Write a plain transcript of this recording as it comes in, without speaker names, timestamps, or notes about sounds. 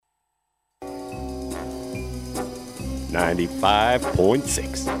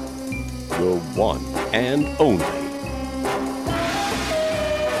95.6. Your one and only.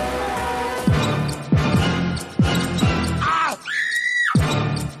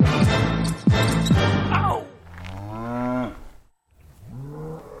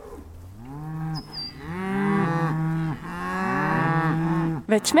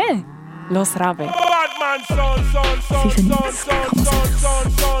 Willst du mehr? Los, Rabe. Batman, son.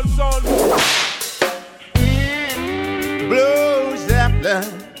 Blue Zeppelin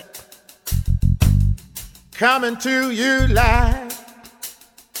coming to you live.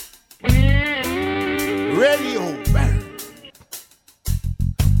 Radio burn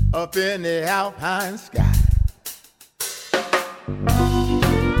up in the alpine sky.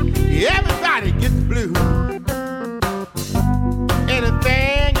 Everybody get the blues.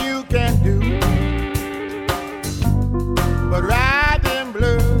 Anything you can do, but ride them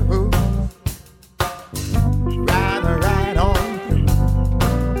blues, ride on through.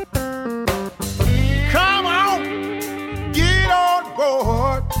 Come on, get on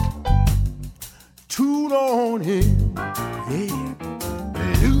board, tune on in, yeah,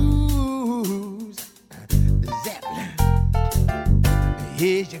 Blues Zeppelin,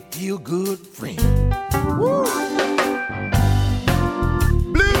 here's your feel-good friend. Woo!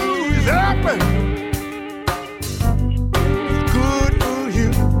 Zeppelin, it's good for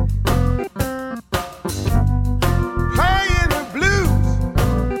you. Playing the blues,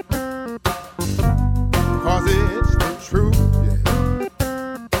 'cause it's the truth. Yeah.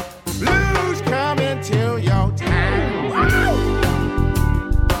 Blues come until your time. Wow.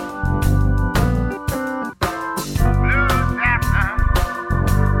 Blues Zeppelin.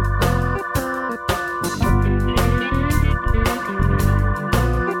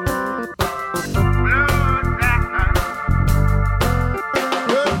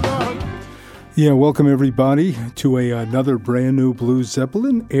 Yeah, welcome everybody to another brand new Blues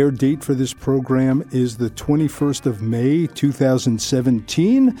Zeppelin. Air date for this program is the 21st of May,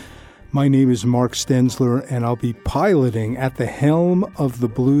 2017. My name is Mark Stensler, and I'll be piloting at the helm of the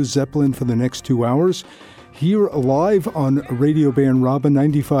Blues Zeppelin for the next 2 hours. Here live on Radio Band Robin,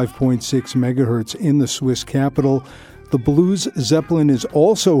 95.6 megahertz in the Swiss capital. The Blues Zeppelin is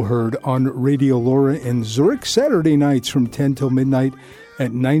also heard on Radio Lora in Zurich, Saturday nights from 10 till midnight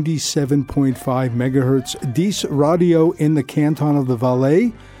at 97.5 megahertz. Dies Radio in the Canton of the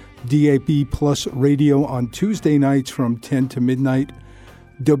Valais, DAB Plus Radio on Tuesday nights from 10 to midnight.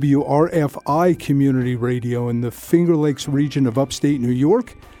 WRFI Community Radio in the Finger Lakes region of upstate New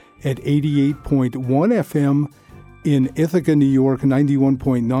York at 88.1 FM, in Ithaca, New York,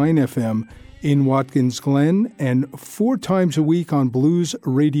 91.9 FM, in Watkins Glen, and 4 times a week on Blues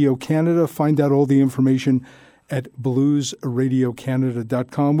Radio Canada. Find out all the information at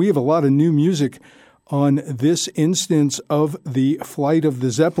bluesradiocanada.com. We have a lot of new music on this instance of the flight of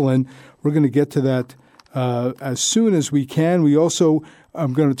the Zeppelin. We're going to get to that as soon as we can.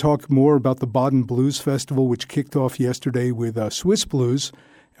 I'm going to talk more about the Baden Blues Festival, which kicked off yesterday with Swiss Blues,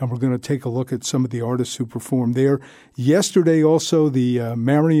 and we're going to take a look at some of the artists who performed there. Yesterday also, the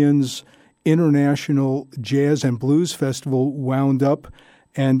Marians International Jazz and Blues Festival wound up.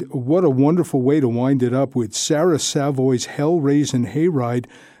 And what a wonderful way to wind it up with Sarah Savoy's Hellraisin Hayride,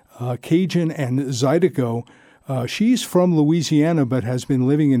 Cajun and Zydeco. She's from Louisiana but has been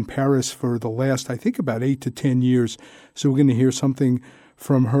living in Paris for the last, I think, about 8 to 10 years. So we're going to hear something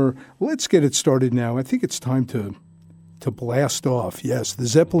from her. Let's get it started now. I think it's time to blast off. Yes, the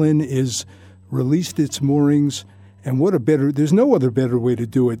Zeppelin is released its moorings, and there's no other better way to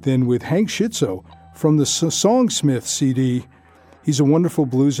do it than with Hank Schitzo from the Songsmith CD. He's a wonderful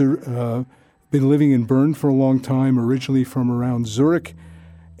blueser, been living in Bern for a long time, originally from around Zurich.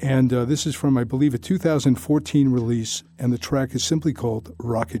 And this is from, I believe, a 2014 release, and the track is simply called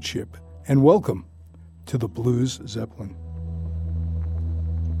Rocket Ship. And welcome to the Blues Zeppelin.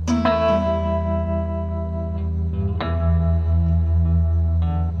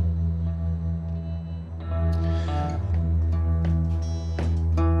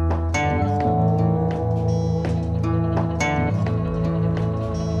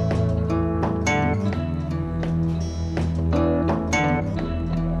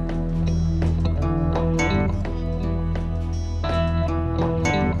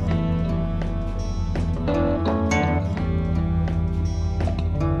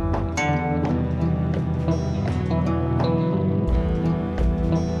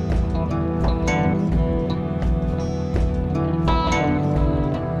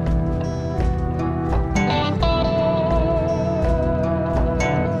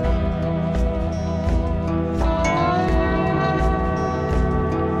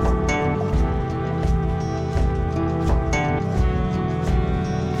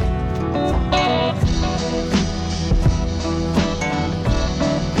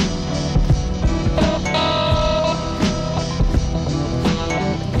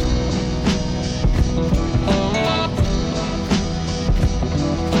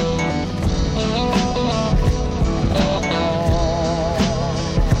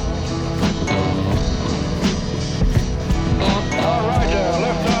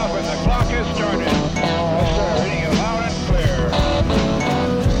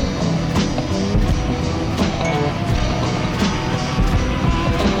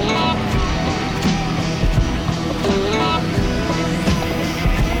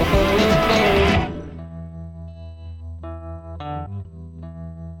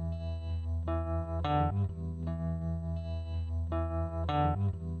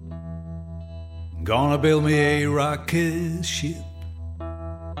 Gonna build me a rocket ship,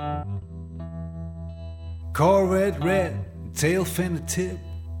 Corvette red, tail fin tip.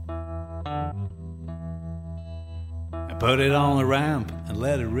 I put it on the ramp and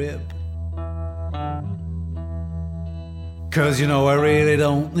let it rip. 'Cause you know I really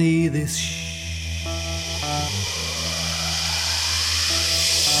don't need this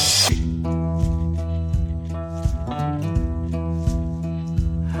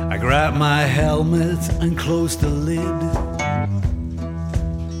I grabbed my helmet and closed the lid,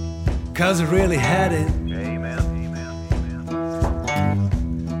 'cause I really had it.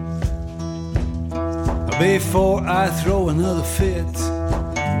 Before I throw another fit,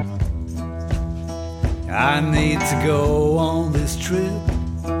 I need to go on this trip.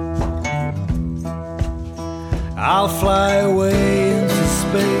 I'll fly away into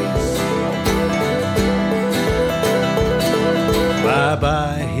space.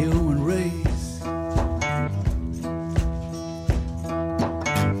 Bye-bye, human race.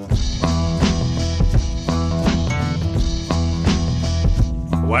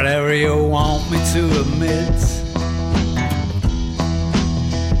 Whatever you want me to admit,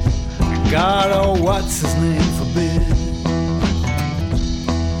 God, oh, what's his name forbid,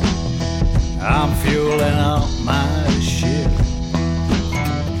 I'm fueling up my ship.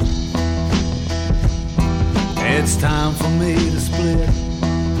 It's time for me to split.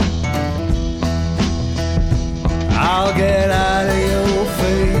 I'll get out of your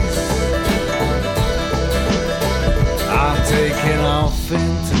face. I'm taking off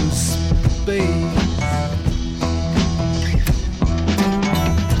into space.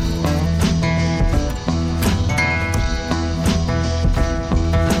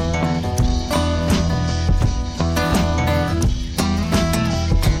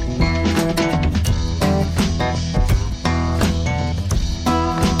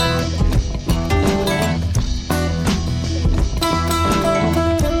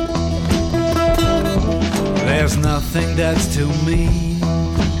 There's nothing that's too mean,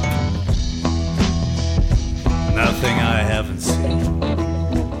 nothing I haven't seen.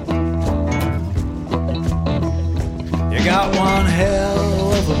 You got one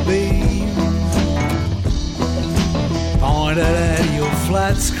hell of a beam pointed at your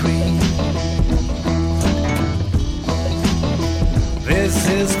flat screen. This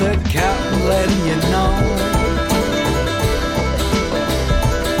is the captain letting you know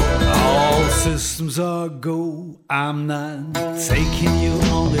all systems are go. I'm not taking you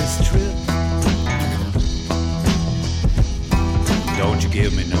on this trip. Don't you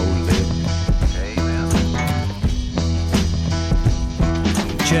give me no lip.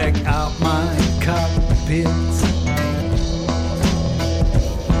 Check out my cockpit.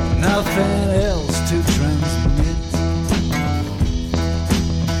 Nothing else to transmit.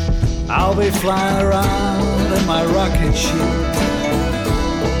 I'll be flying around in my rocket ship.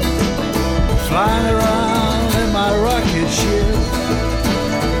 Flying around in my rocket ship.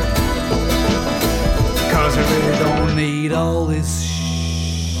 'Cause I really don't need all this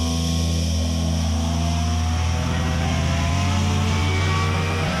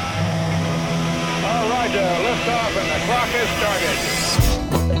All right, lift off and the clock has started.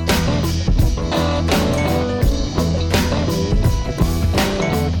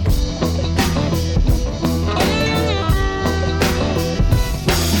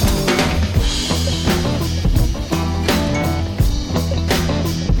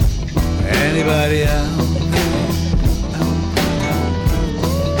 Anybody out there?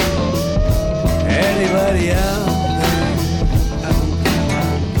 Anybody out there?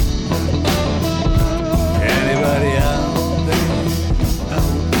 Anybody out there?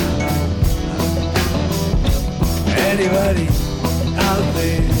 Anybody out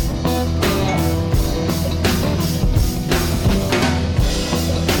there?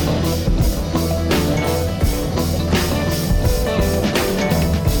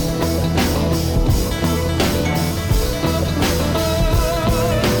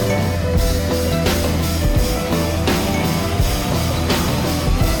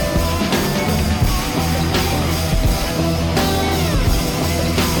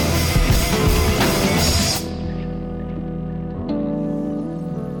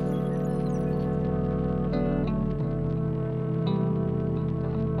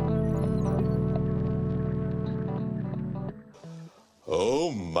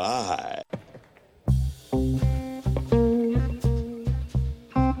 Oh my.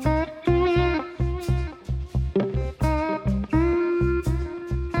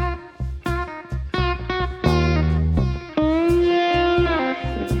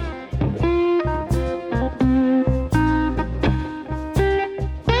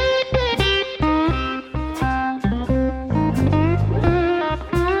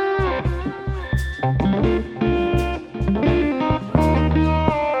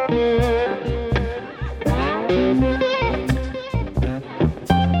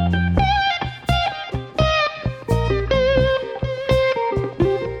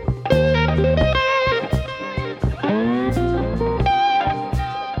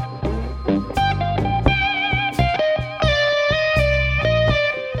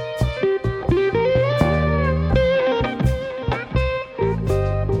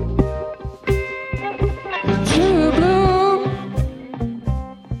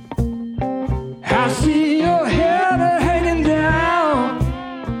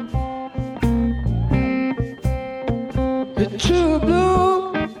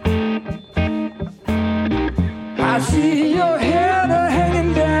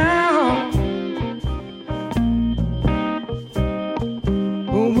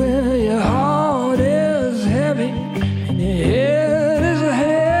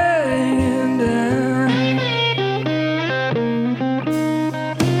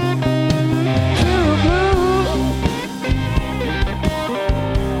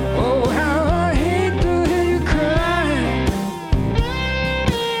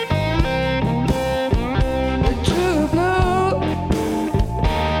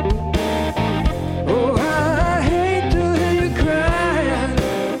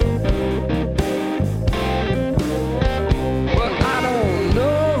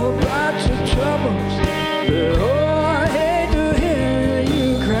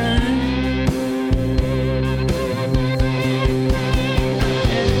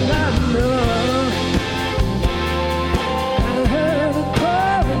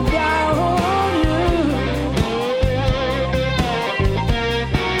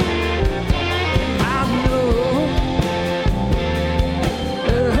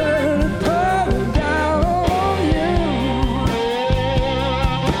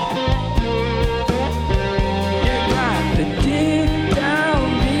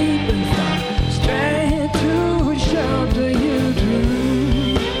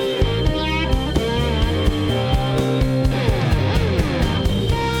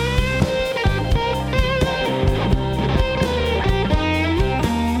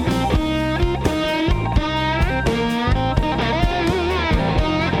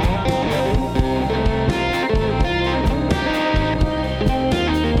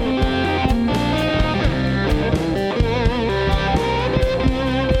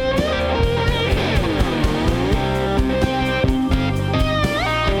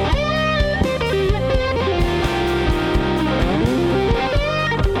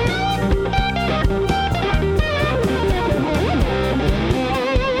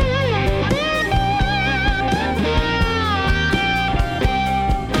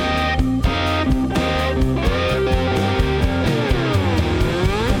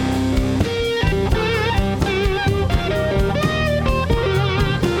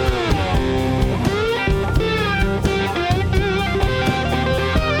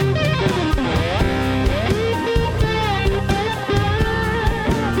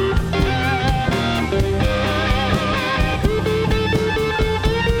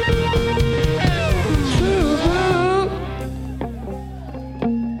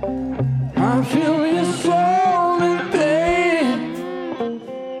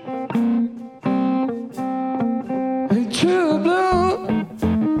 True blue,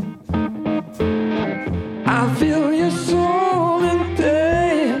 I feel your soul in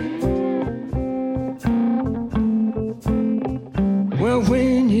pain. Well,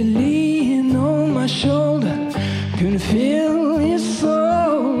 when you lean on my shoulder, can feel your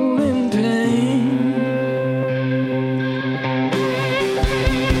soul in pain.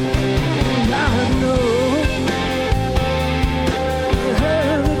 And I know I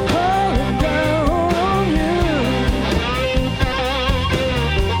heard it calling down on you.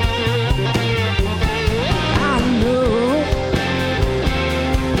 I know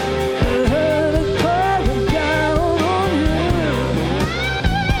I heard it calling down on you.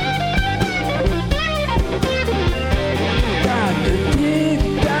 Got to dig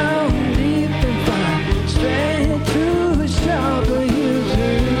down deep and find strength to shelter you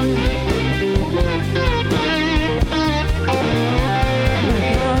through.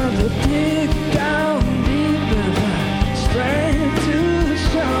 Got to dig down deep and find strength to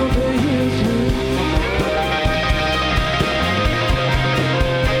shelter you through.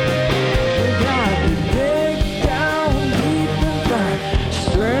 Got to dig down deep and find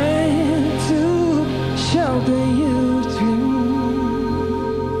strength to shelter you through.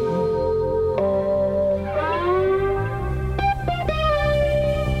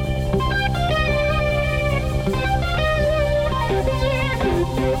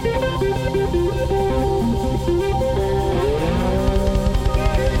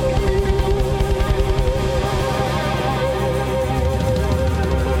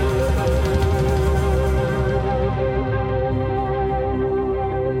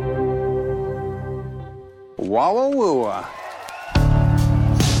 Walla-wooa.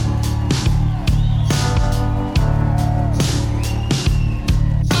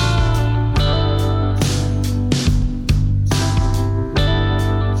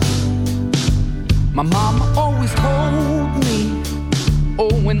 My mama always told me,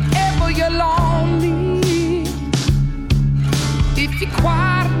 oh, whenever you're lonely, if you're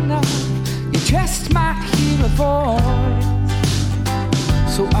quiet enough, you just might hear a voice.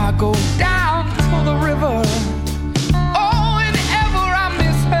 So I go down to the river, oh, whenever I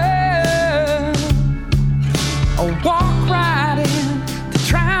miss her, I walk right in to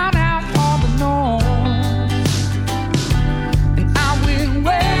drown out all the noise. And I will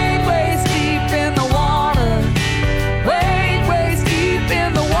wade waist deep in the water, wade waist deep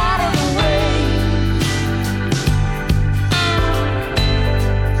in the water away.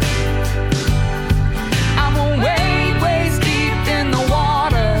 I will wade waist deep in the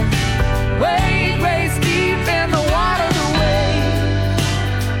water, wade waist deep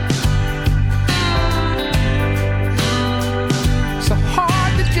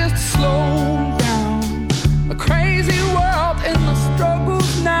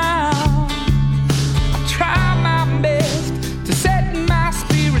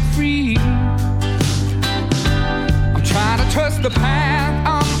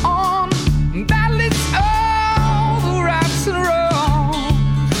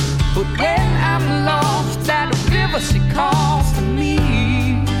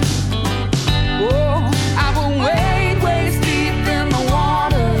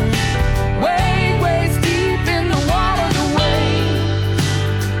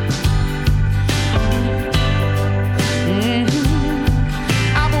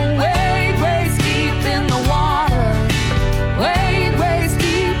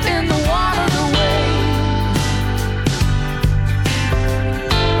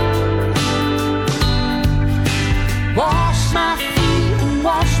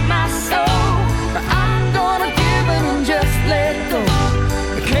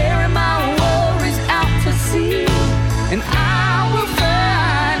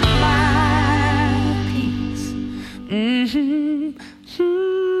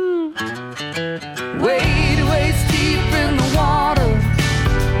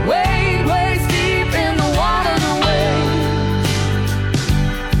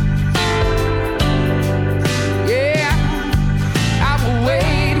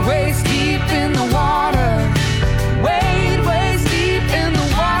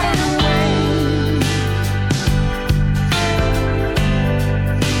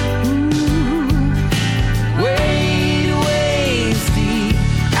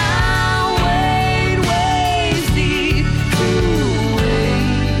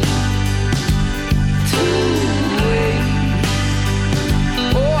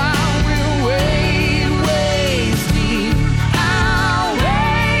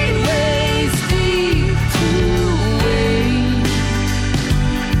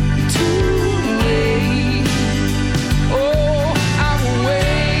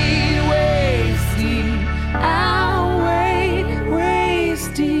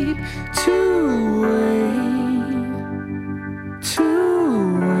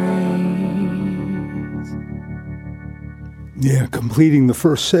completing the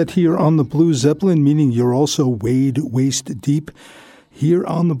first set here on the Blue Zeppelin, meaning you're also wade waist deep here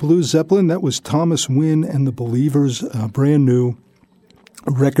on the Blue Zeppelin. That was Thomas Wynn and the Believers, a brand new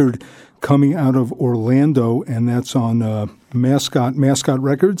record coming out of Orlando, and that's on Mascot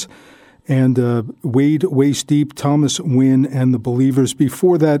Records. And Wade Waist Deep, Thomas Wynn and the Believers.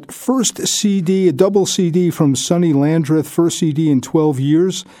 Before that, first CD, a double CD from Sonny Landreth, first CD in 12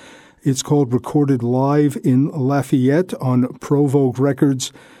 years. It's called Recorded Live in Lafayette on Provoke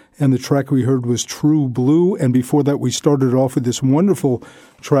Records, and the track we heard was True Blue. And before that, we started off with this wonderful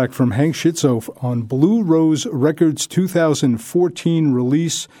track from Hank Schitzow on Blue Rose Records 2014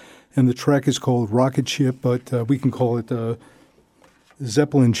 release, and the track is called Rocket Ship, but we can call it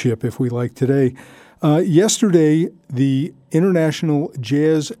Zeppelin Ship if we like today. Yesterday, the International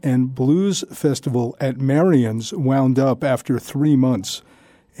Jazz and Blues Festival at Marion's wound up after 3 months.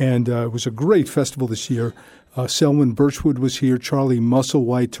 And it was a great festival this year. Selwyn Birchwood was here, Charlie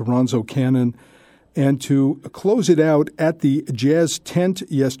Musselwhite, Toronzo Cannon. And to close it out at the Jazz Tent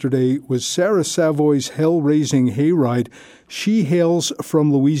yesterday was Sarah Savoy's Hell-Raising Hayride. She hails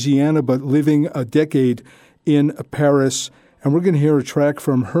from Louisiana but living a decade in Paris. And we're going to hear a track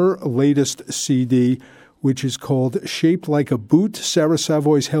from her latest CD, which is called Shaped Like a Boot, Sarah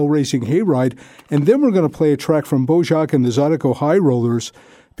Savoy's Hell-Raising Hayride. And then we're going to play a track from Bojack and the Zydeco High Rollers,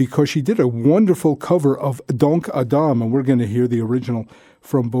 because she did a wonderful cover of Donc Adam, and we're going to hear the original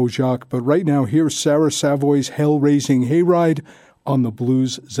from Bojack. But right now, here's Sarah Savoy's Hell-Raising Hayride on the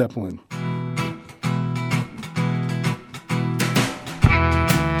Blues Zeppelin.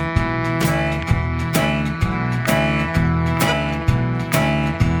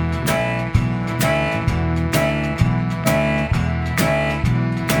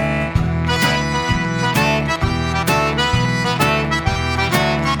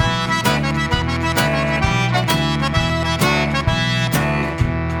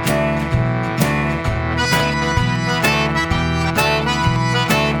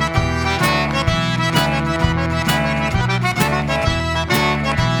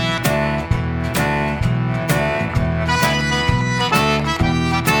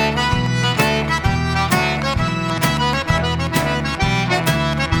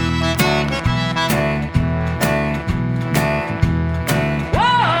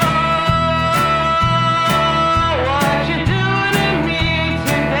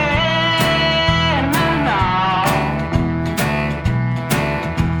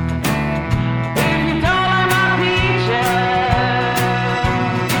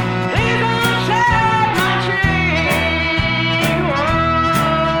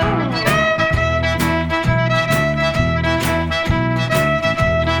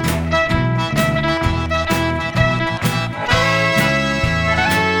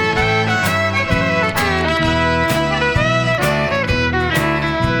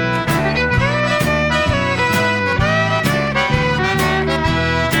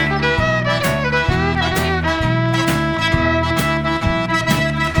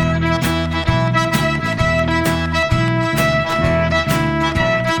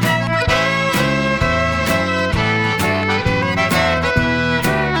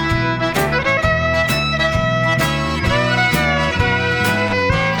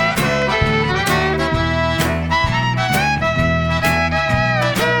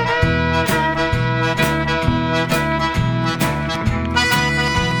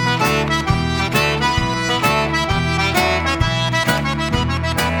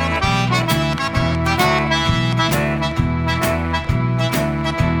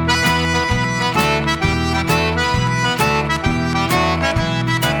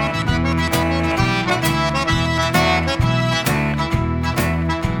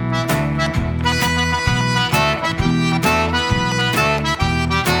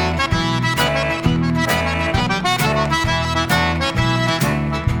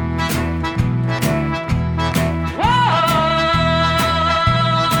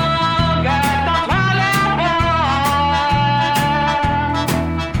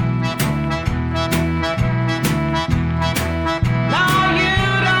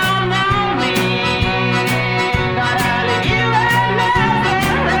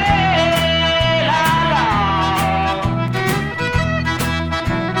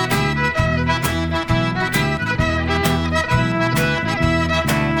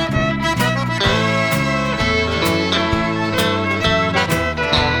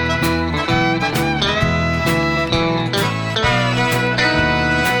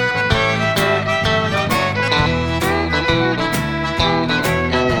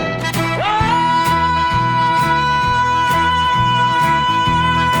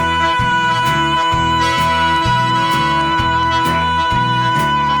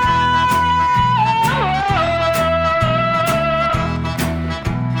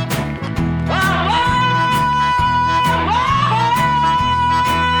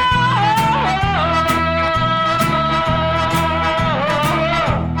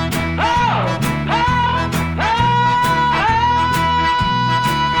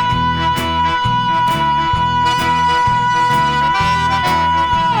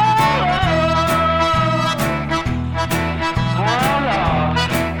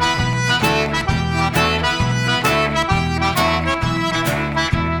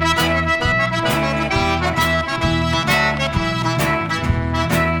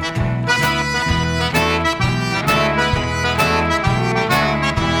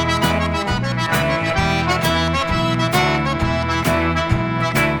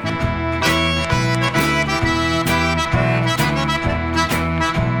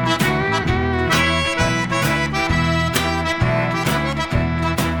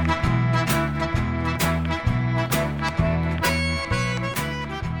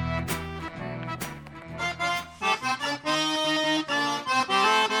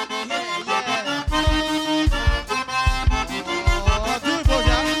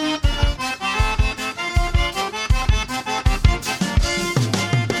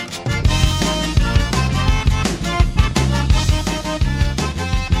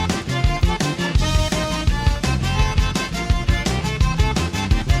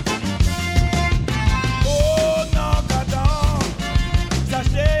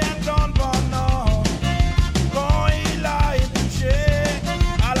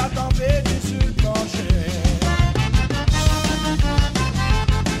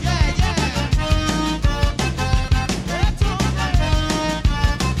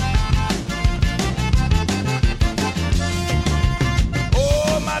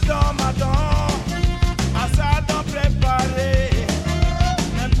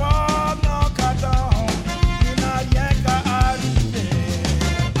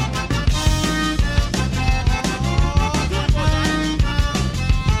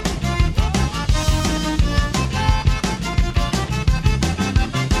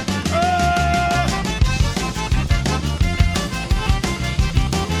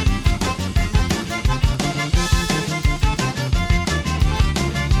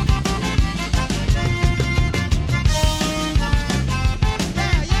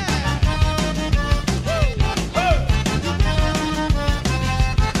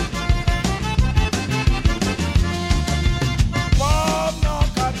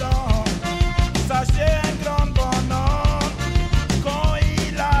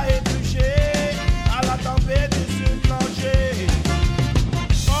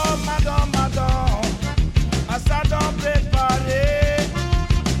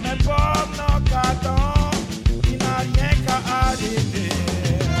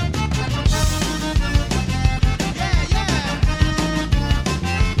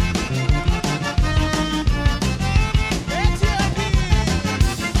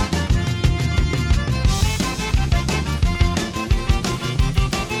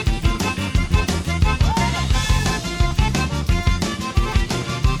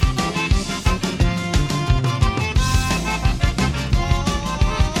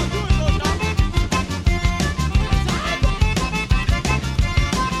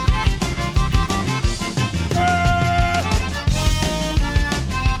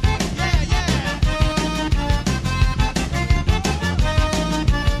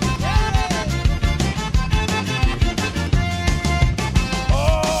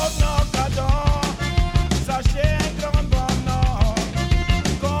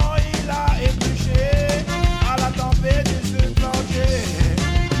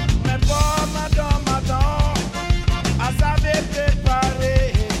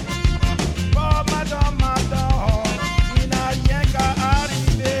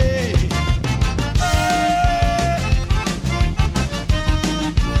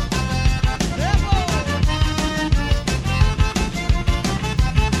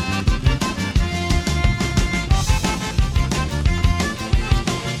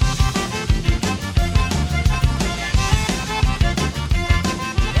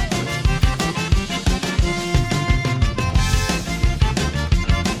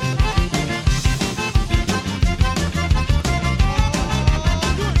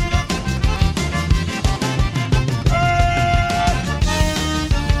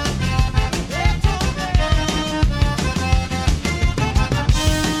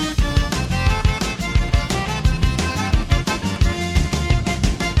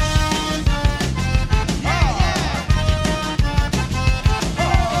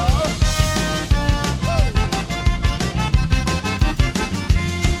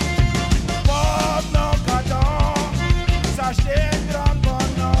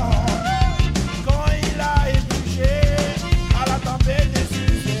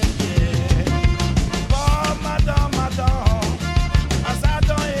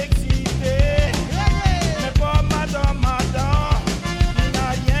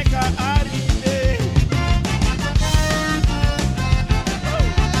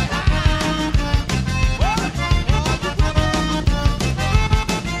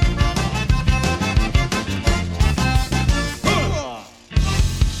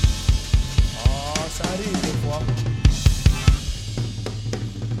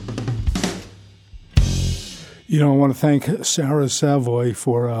 You know, I want to thank Sarah Savoy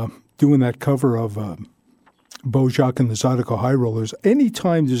for doing that cover of Bojack and the Zydeco High Rollers.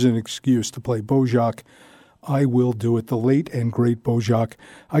 Anytime there's an excuse to play Bojack, I will do it. The late and great Bojack.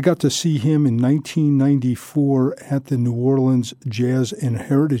 I got to see him in 1994 at the New Orleans Jazz and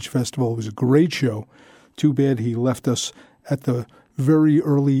Heritage Festival. It was a great show. Too bad he left us at the very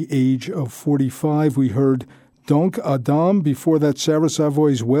early age of 45. We heard Donc Adam, before that Sarah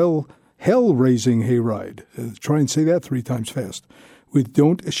Savoy's hell-raising hayride. Try and say that 3 times fast. With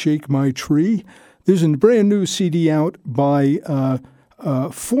Don't Shake My Tree. There's a brand new CD out by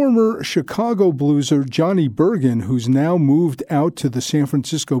former Chicago blueser Johnny Bergen, who's now moved out to the San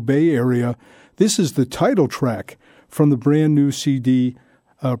Francisco Bay Area. This is the title track from the brand new CD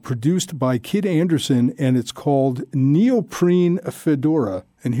produced by Kid Anderson, and it's called Neoprene Fedora.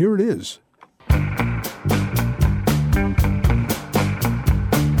 And here it is.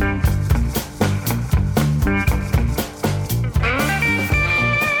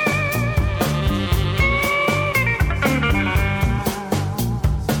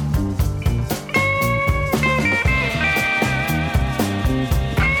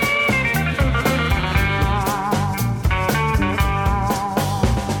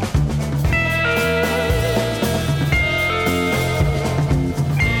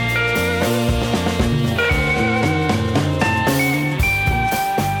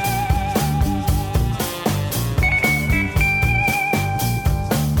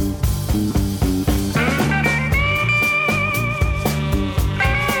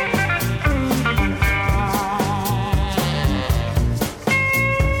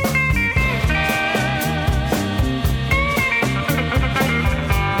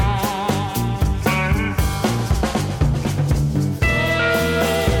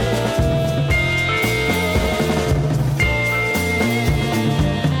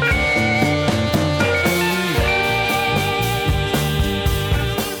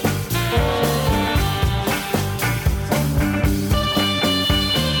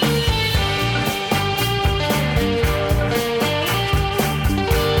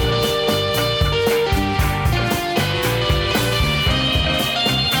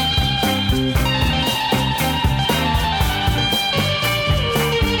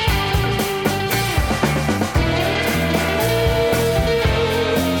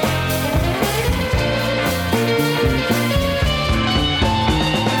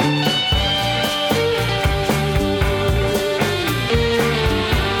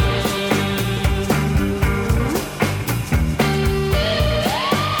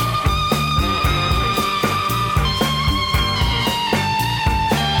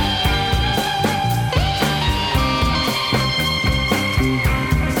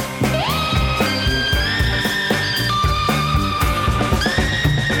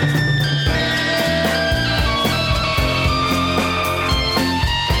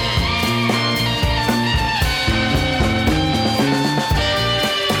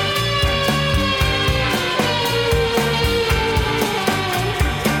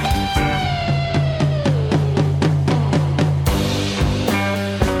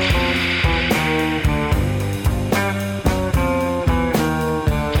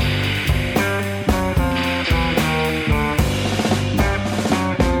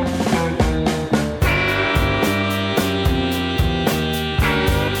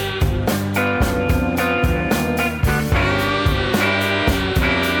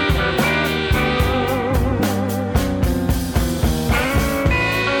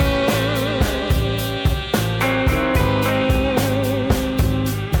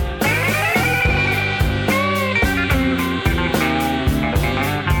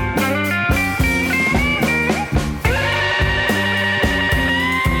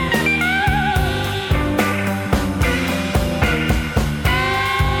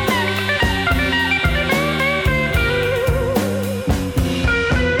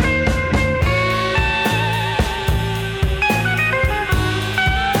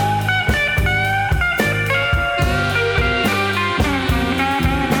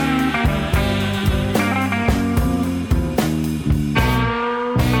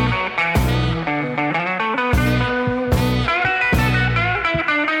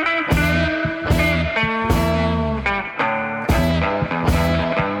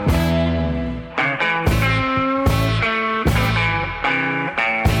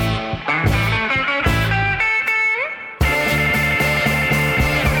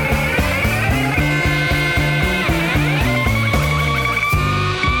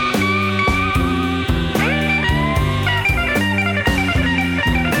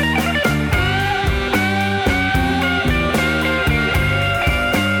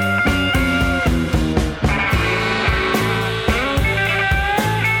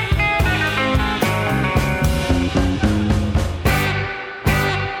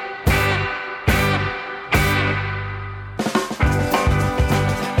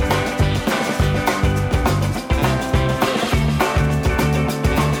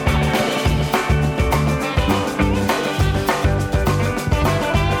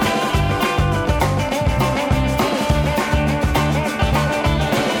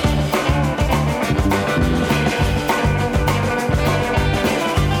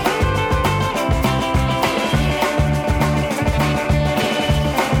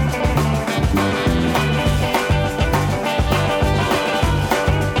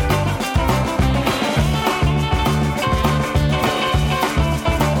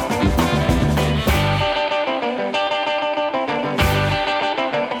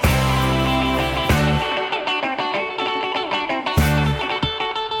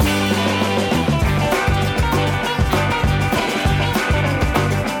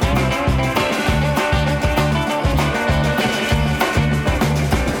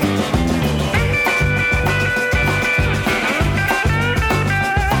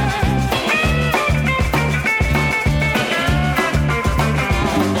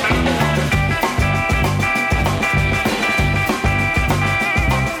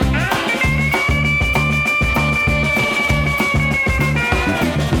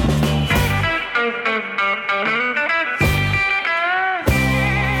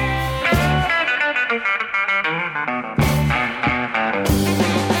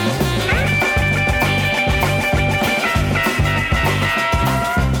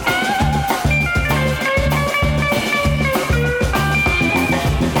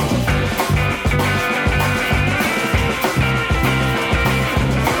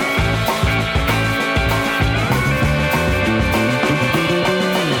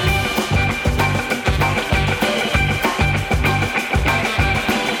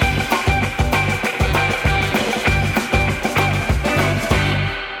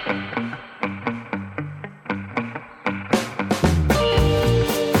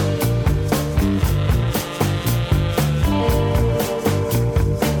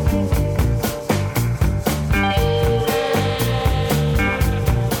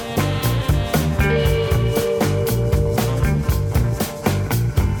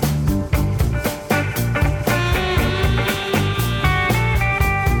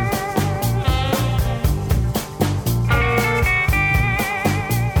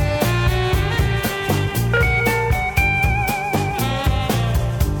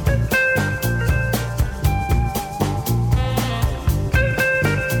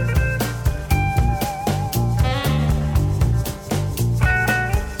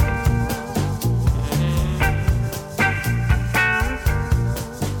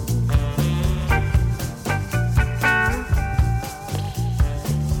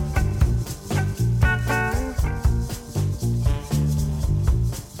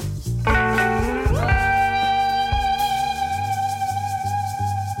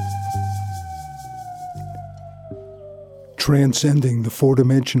 Transcending the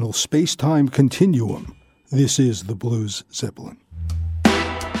four-dimensional space-time continuum, this is the Blues Zeppelin.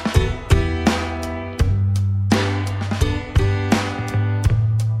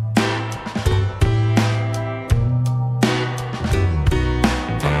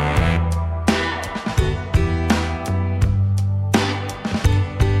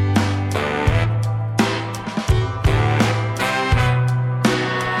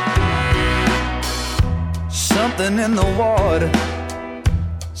 Something in the water,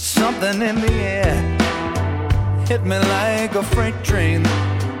 something in the air, hit me like a freight train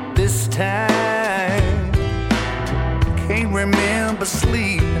this time. Can't remember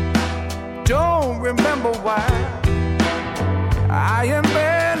sleep, don't remember why. I am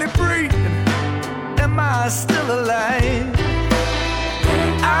barely breathing, am I still alive?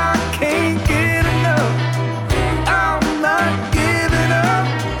 I can't get enough, I'm not giving up.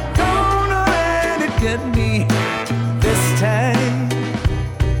 Gonna let it get me this time.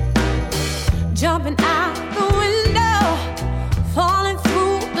 Jumping out the window, falling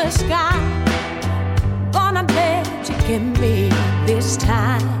through the sky. Gonna let you get me this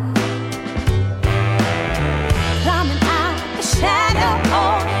time. Climbing out the shadow,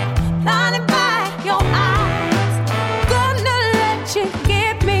 blinded by your eyes. Gonna let you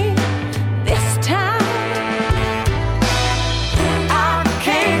get me this time. I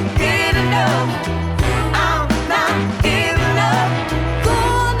can't get enough, I'm not giving up.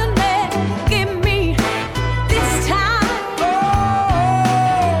 Gonna let you get me this time.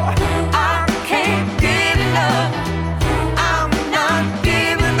 Oh, I can't get enough, I'm not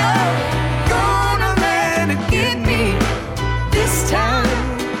giving up. Gonna let it get me this time.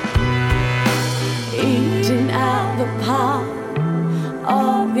 Eating out the palm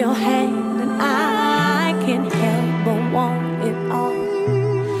of your hand, and I can't help but want it all.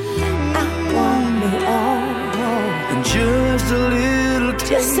 I want it all. And just a little Just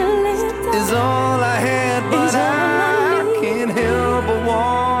taste a little is all I had, but is all I I need. can't help but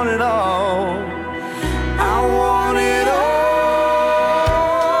want it all. I want it all.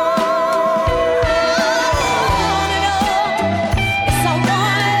 Yes, I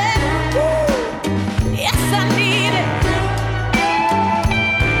want it. Yes, I need it.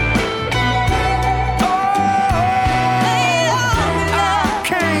 Lay it on me, love.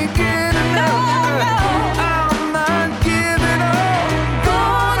 Can't get enough. I'm not giving up.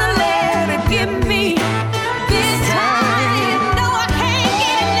 Gonna let it get me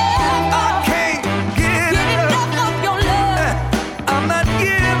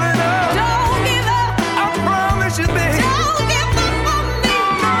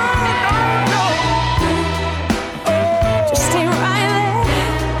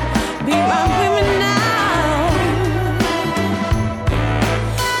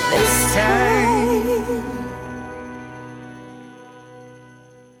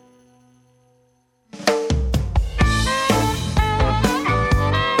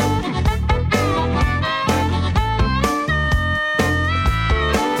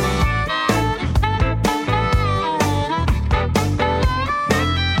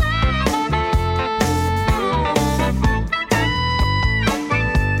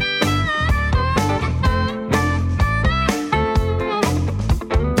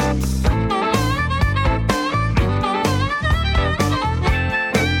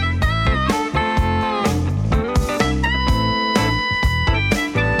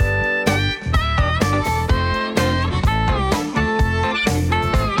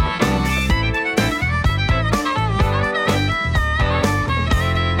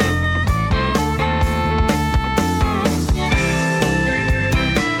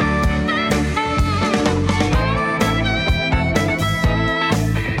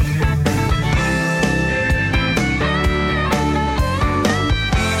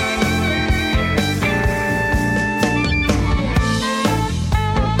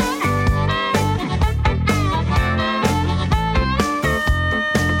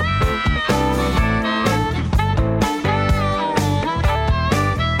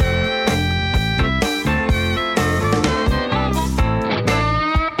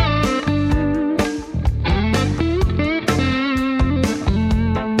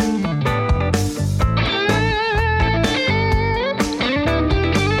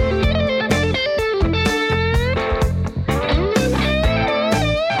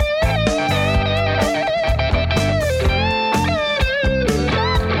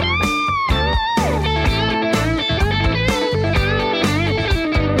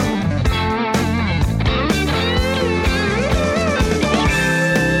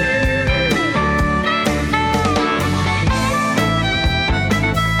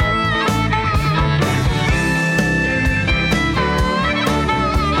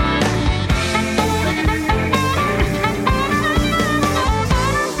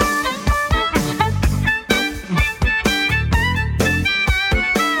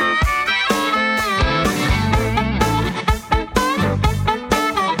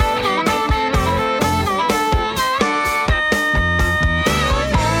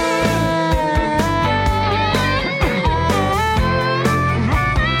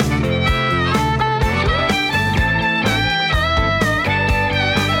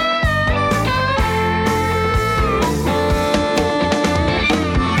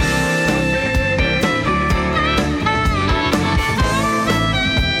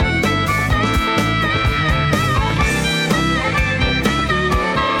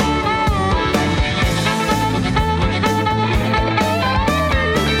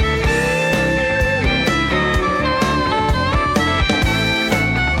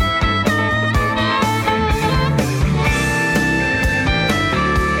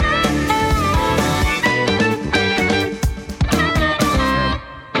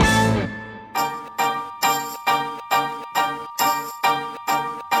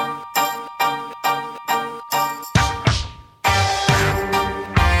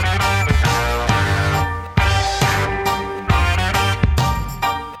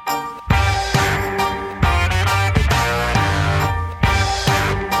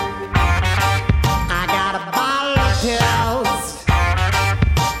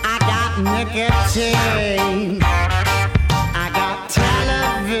chain. I got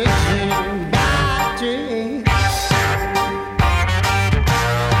television batteries.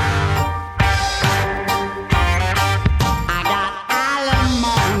 I got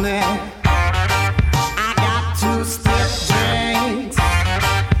alimony. I got two-step drinks.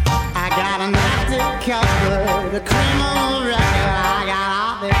 I got an active cover, the criminal record. I got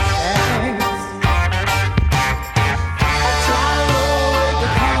all these things. I try to roll with the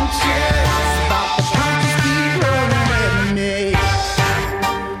punches, but the punches keep rolling with me.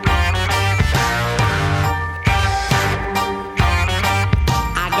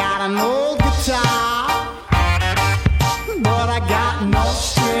 I got an old guitar, but I got no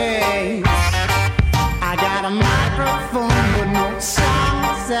strings. I got a microphone with no song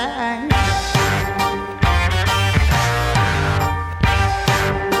to sing.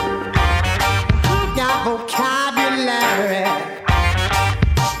 I got vocabulary,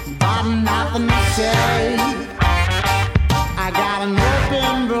 but nothing to say. I got an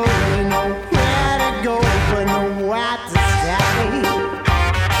open road, nowhere to go, but nowhere to stay.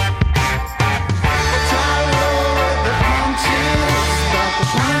 I try to roll with the punches, but the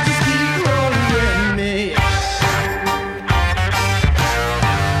punches keep rolling with me.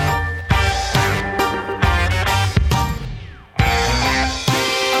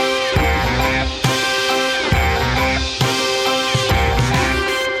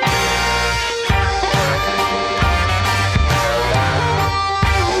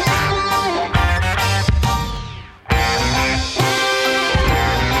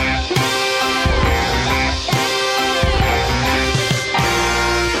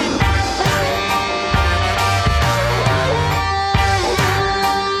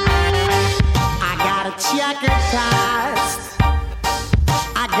 I got a checkered past.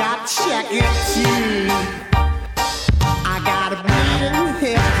 I got checkered teeth. I got a bleeding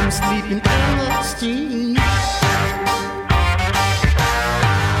head from sleeping in the street.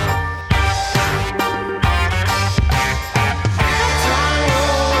 Try to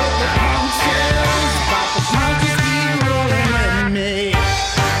roll with the punches, but the punches keep rolling with me.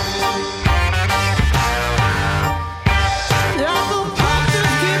 Yeah, the punches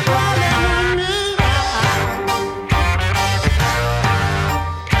keep rolling with me.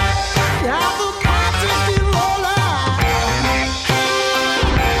 Yeah, the punches keep rolling.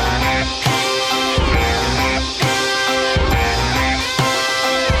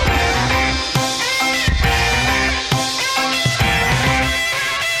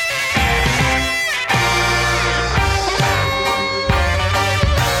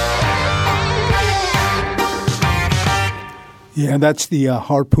 Yeah, that's the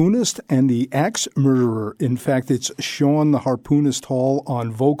harpoonist and the axe murderer. In fact, it's Sean the Harpoonist Hall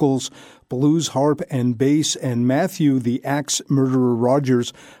on vocals, blues, harp, and bass, and Matthew the axe murderer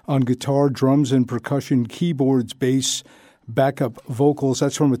Rogers on guitar, drums, and percussion, keyboards, bass, backup vocals.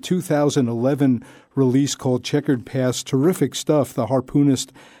 That's from a 2011 release called Checkered Past. Terrific stuff, the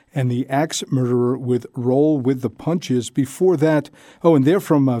harpoonist and the axe murderer with Roll with the Punches. Before that, and they're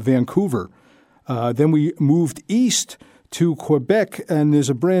from Vancouver. Then we moved east to Quebec, and there's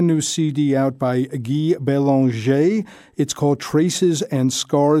a brand new CD out by Guy Bélanger. It's called Traces and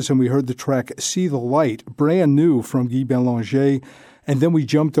Scars, and we heard the track See the Light, brand new from Guy Bélanger. And then we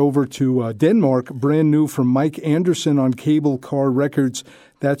jumped over to Denmark, brand new from Mike Anderson on Cable Car Records.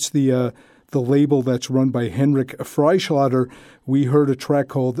 That's the label that's run by Henrik Freischlader. We heard a track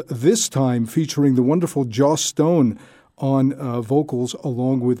called This Time, featuring the wonderful Joss Stone on vocals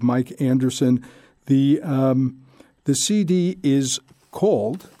along with Mike Anderson. The CD is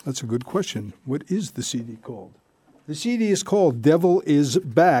called, that's a good question. What is the CD called? The CD is called Devil is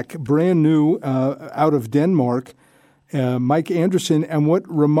Back, brand new out of Denmark, Mike Anderson. And what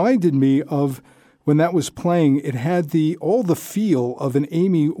reminded me of when that was playing, it had all the feel of an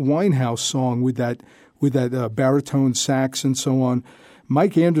Amy Winehouse song with that baritone sax and so on.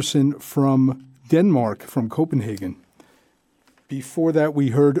 Mike Anderson from Denmark, from Copenhagen. Before that, we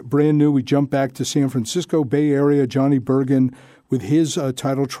heard brand new. We jumped back to San Francisco Bay Area. Johnny Bergen with his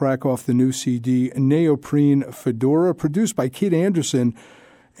title track off the new CD, Neoprene Fedora, produced by Kid Anderson.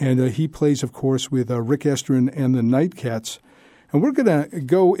 And he plays, of course, with Rick Estrin and the Nightcats. And we're going to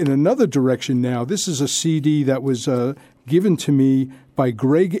go in another direction now. This is a CD that was given to me by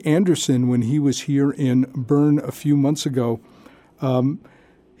Greg Anderson when he was here in Bern a few months ago.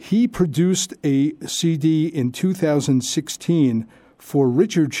 He produced a CD in 2016 for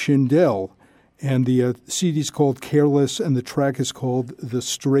Richard Schindel, and the CD is called Careless, and the track is called The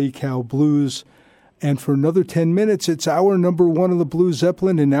Stray Cow Blues. And for another 10 minutes, it's hour number 1 of the Blue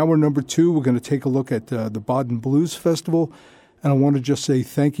Zeppelin, and hour number 2, we're going to take a look at the Baden Blues Festival. And I want to just say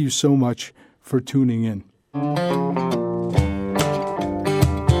thank you so much for tuning in.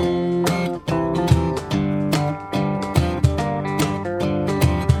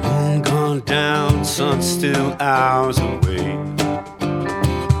 Moon gone down, sun still hours away.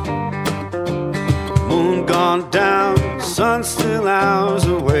 Moon gone down, sun still hours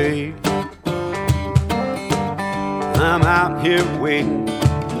away. I'm out here waiting,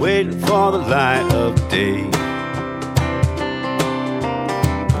 waiting for the light of day.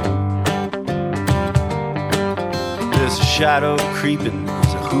 There's a shadow creeping,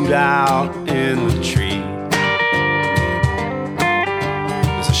 there's a hoot out in the tree.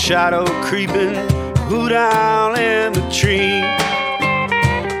 There's a shadow creeping, hoot out in the tree.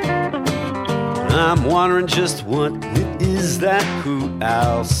 I'm wondering just what it is that hoot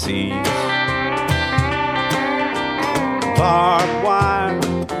owl sees. Barbed wire,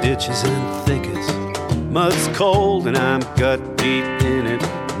 ditches and thickets, mud's cold and I'm gut deep in it.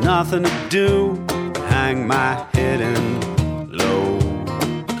 Nothing to do but hang my head in low.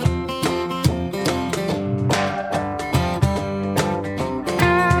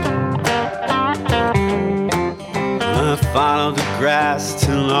 I followed the grass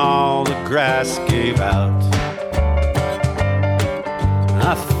till all the grass gave out.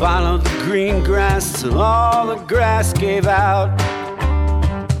 I followed the green grass till all the grass gave out.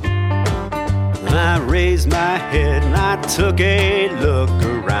 And I raised my head and I took a look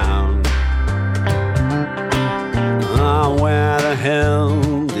around. Oh, where the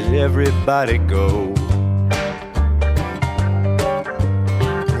hell did everybody go?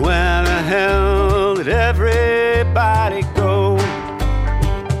 Where the hell did everybody go?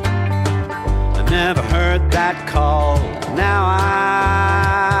 I never heard that call. Now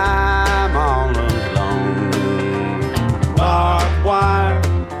I'm all alone. Barbed wire,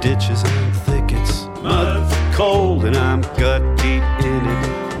 ditches and thickets, mud's cold and I'm gut deep in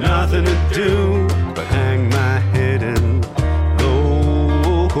it. Nothing to do but hang my head in low.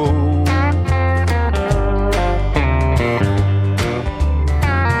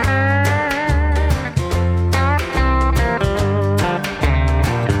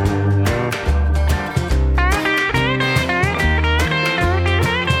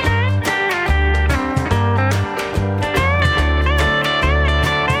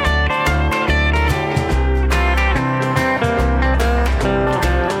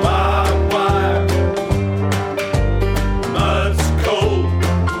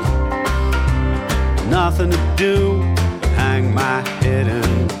 Nothing to do but hang my head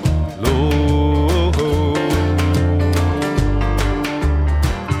in low.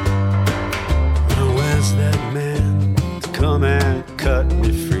 Where's that man to come and cut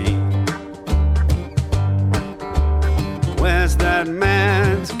me free? Where's that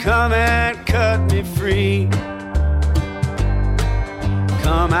man to come and cut me free?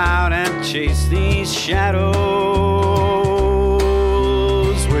 Come out and chase these shadows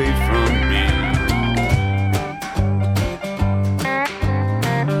away from me.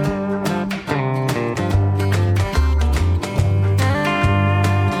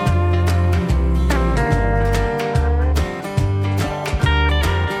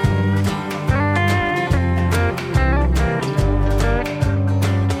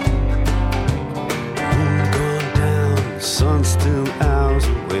 Sun still hours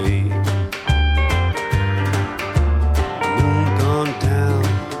away. Moon gone down,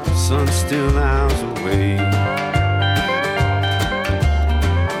 sun still hours away.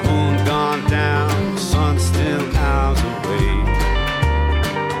 Moon gone down, sun still hours away.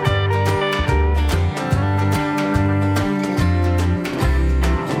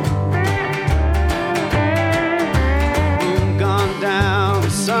 Moon gone down,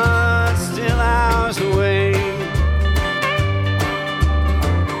 sun still hours away.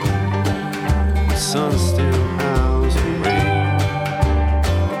 Sun still hours away.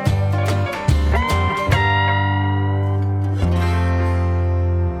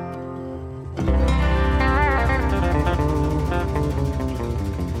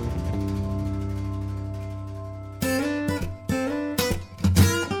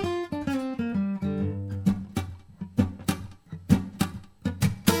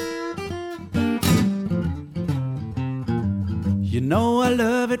 You know I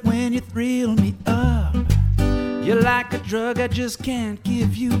love it when you thrill me up. You're like a drug I just can't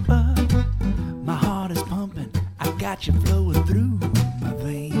give you up. My heart is pumping, I got you flowing through my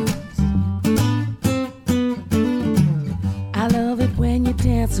veins. I love it when you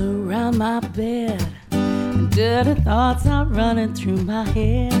dance around my bed and dirty thoughts are running through my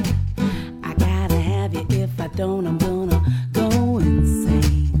head. I gotta have you, if I don't I'm gonna go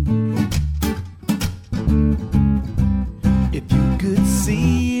insane. If you could could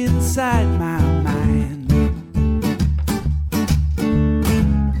see inside my mind,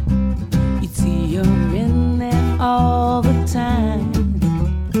 you'd see you're in there all the time.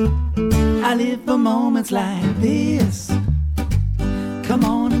 I live for moments like this. Come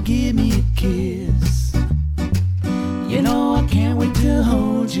on and give me a kiss. You know I can't wait to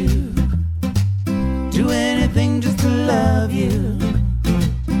hold you. Do anything just to love you.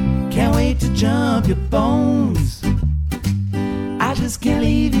 Can't wait to jump your bones. I just can't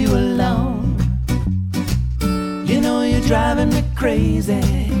leave you alone. You know you're driving me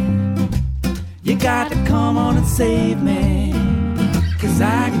crazy. You got to come on and save me, 'cause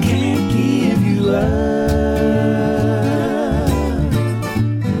I can't give you up.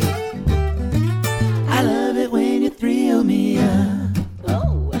 I love it when you thrill me up.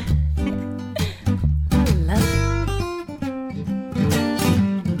 Oh, I love it.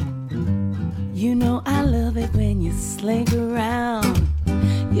 You know I love it when you slink around.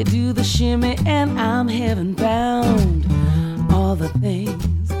 You do the shimmy and I'm heaven bound. All the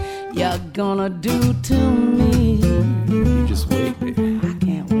things you're gonna do to me. You just wait, baby. I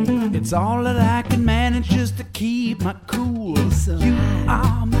can't wait. It's all that I can manage just to keep my cool. So you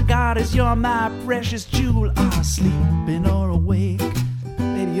are my goddess, you're my precious jewel. Ah, sleeping or awake,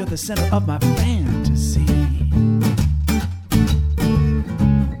 baby, you're the center of my fantasy.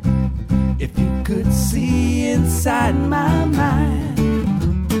 If you could see inside my mind,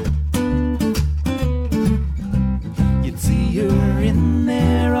 you'd see you're in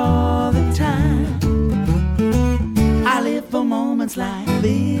there all the time. I live for moments like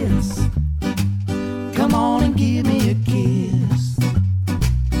this. Come on and give me a kiss.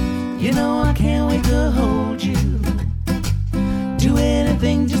 You know I can't wait to hold you. Do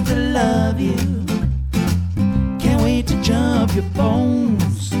anything just to love you. Can't wait to jump your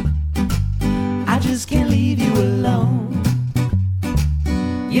bones. I just can't leave you alone.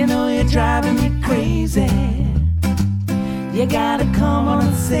 You know you're driving me crazy. You gotta come on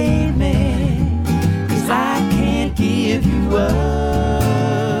and save me, 'cause I can't give you up.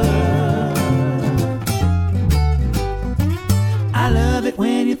 I love it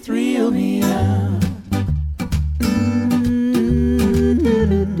when you thrill me up.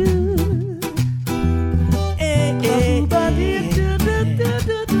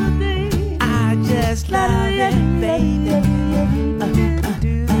 I just love it, baby.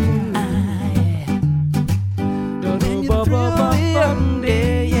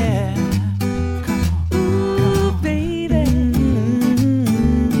 Yeah. Ooh, baby.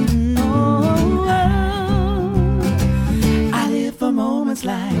 Oh, I live for moments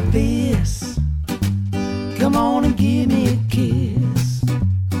like this. Come on and give me a kiss.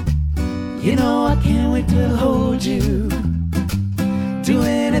 You know I can't wait to hold you. Do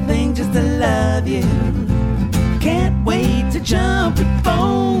anything just to love you. Can't wait to jump your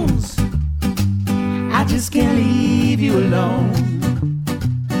bones. I just can't leave you alone.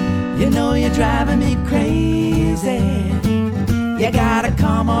 You know you're driving me crazy. You gotta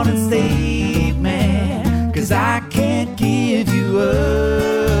come on and save me, 'cause I can't give you up.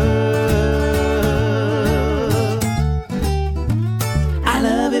 I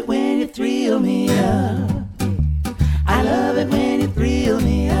love it when you thrill me up. I love it when you thrill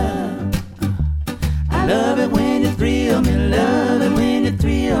me up. I love it when you thrill me. Love it when you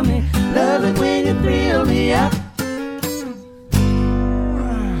thrill me. Love it when you thrill me up.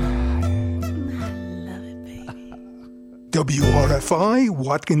 WRFI,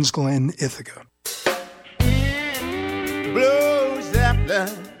 Watkins Glen, Ithaca. Blue Zeppelin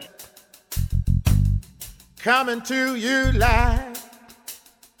coming to you live.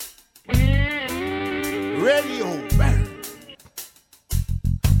 Radio burn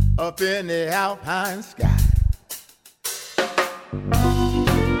up in the alpine sky.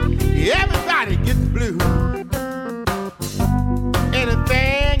 Everybody gets blue.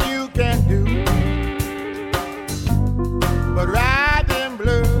 Anything you can do, but ride them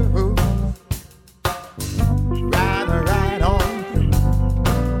blues, ride right on through.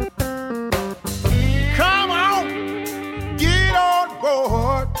 Come on, get on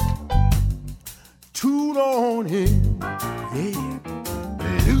board, tune on in, yeah.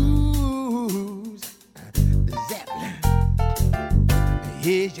 Blues Zeppelin,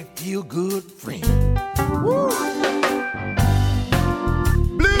 here's your feel-good friend. Woo!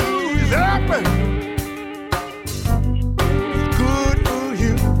 Blues Zeppelin, good for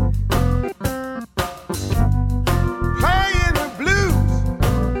you. Playing the blues,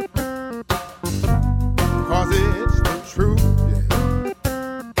 'cause it's the truth. Yeah.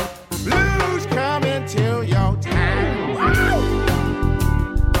 Blues come until your time. Wow!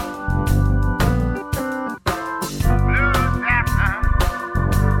 Blues Zeppelin.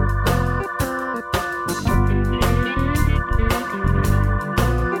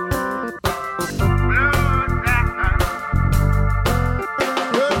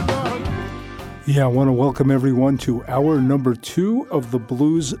 Yeah, I want to welcome everyone to hour number 2 of the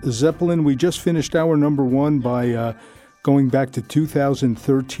Blues Zeppelin. We just finished hour number 1 by going back to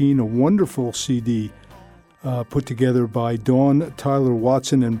 2013, a wonderful CD put together by Dawn Tyler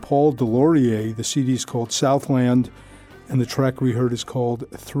Watson and Paul Delorier. The CD is called Southland, and the track we heard is called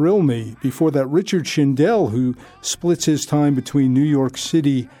Thrill Me. Before that, Richard Shindell, who splits his time between New York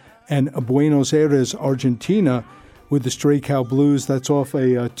City and Buenos Aires, Argentina, with the Stray Cow Blues. That's off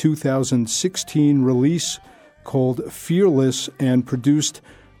a 2016 release called Fearless and produced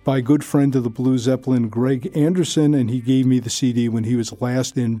by a good friend of the Blue Zeppelin, Greg Anderson, and he gave me the CD when he was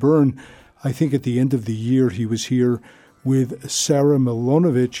last in Bern. I think at the end of the year he was here with Sarah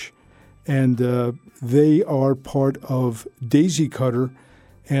Milonovich, and they are part of Daisy Cutter.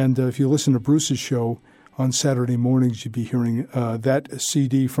 And if you listen to Bruce's show on Saturday mornings, you'd be hearing that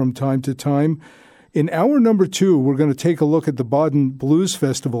CD from time to time. In hour number 2, we're going to take a look at the Baden Blues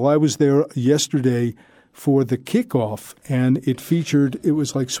Festival. I was there yesterday for the kickoff, and it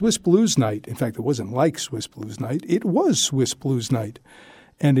was like Swiss Blues Night. In fact, it wasn't like Swiss Blues Night. It was Swiss Blues Night.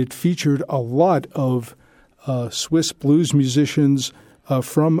 And it featured a lot of Swiss blues musicians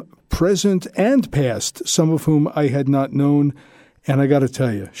from present and past, some of whom I had not known. And I got to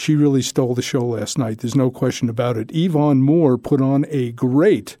tell you, she really stole the show last night. There's no question about it. Yvonne Moore put on a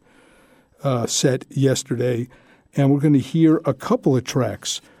great set yesterday, and we're going to hear a couple of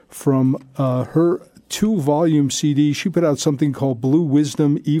tracks from her 2-volume CD. She put out something called Blue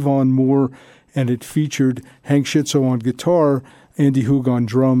Wisdom, Yvonne Moore, and it featured Hank Schitzo on guitar, Andy Hoog on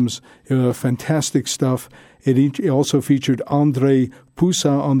drums. Fantastic stuff. It also featured Andre Pusa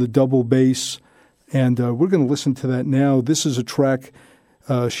on the double bass, and we're going to listen to that now. This is a track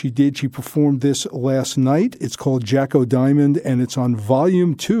she did. She performed this last night. It's called Jacko Diamond, and it's on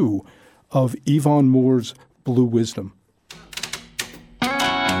Volume 2 of Yvonne Moore's Blue Wisdom.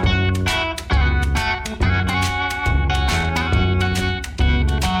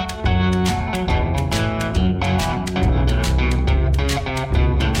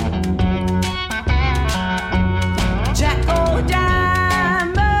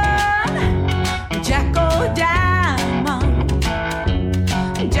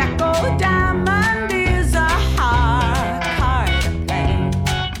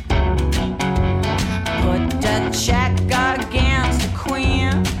 Shack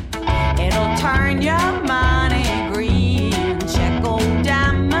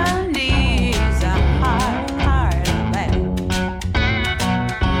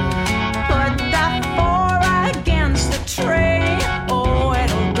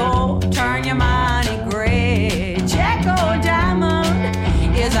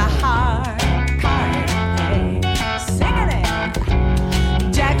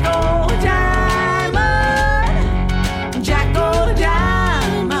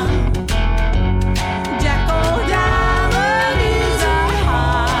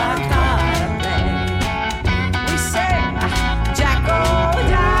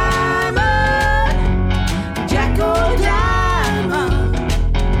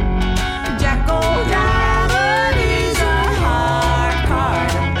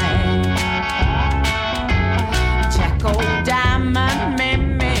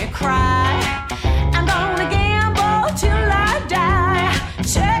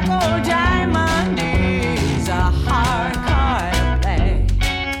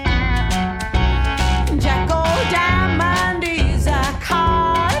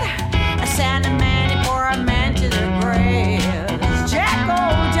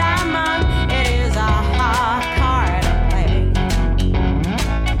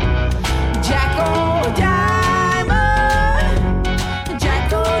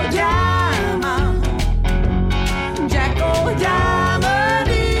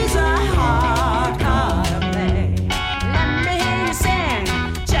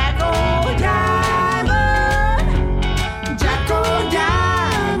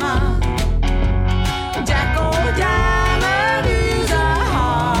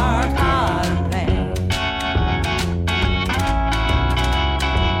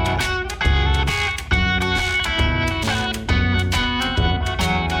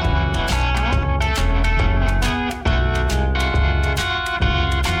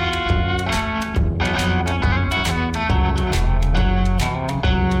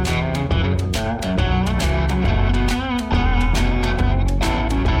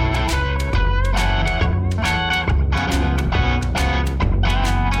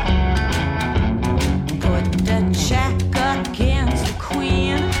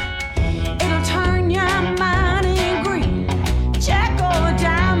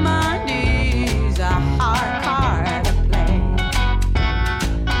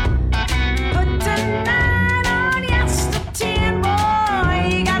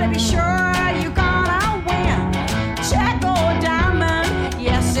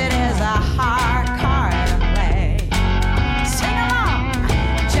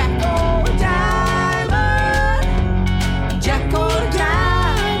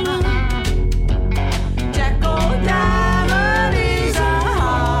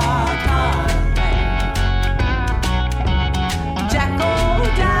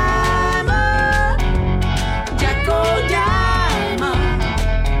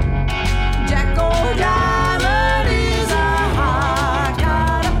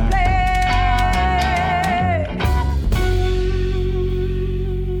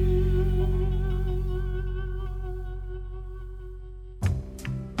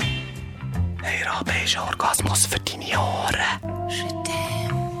Hey europäischer Orgasmus für deine Ohren. Je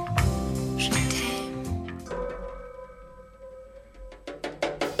t'aime, je t'aime.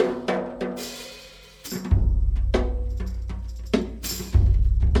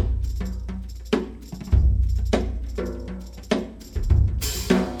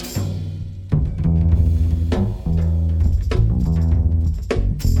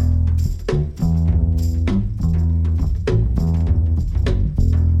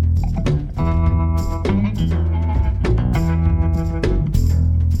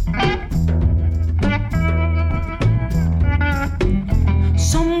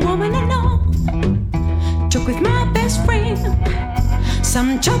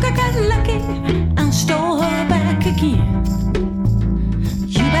 Some joker got lucky and stole her back again.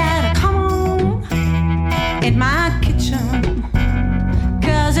 You better come on in my kitchen,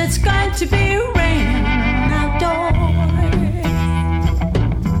 'cause it's going to be raining outdoors.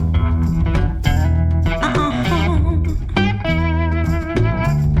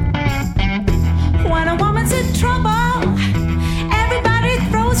 When a woman's in trouble, everybody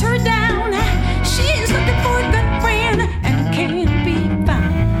throws her down. She's looking for a good friend and can't be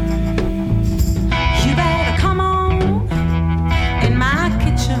found. You better come on in my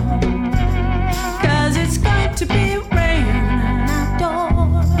kitchen, 'cause it's going to be raining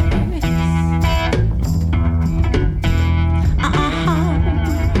outdoors.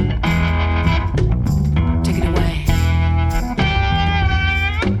 Take it away.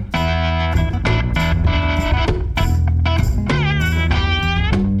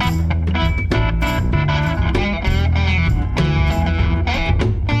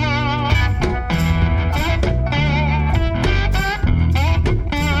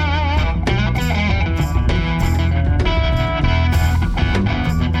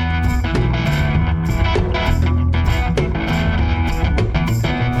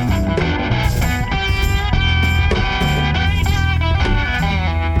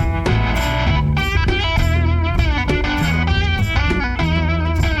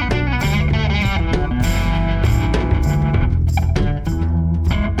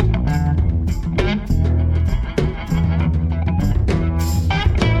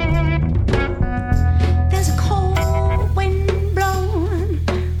 There's a cold wind blowing,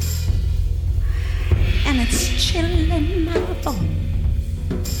 and it's chilling my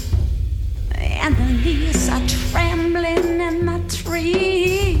bones. And the leaves are trembling in the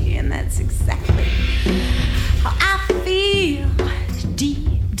tree, and that's exactly how I feel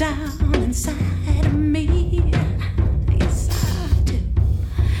deep down inside of me. Yes, I do.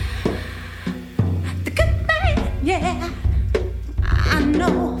 The good man, yeah, I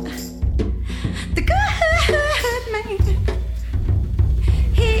know. The good man,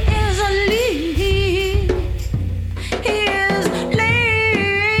 he is a lead. He is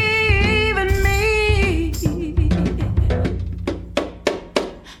leaving me.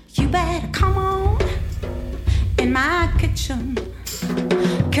 You better come on in my kitchen,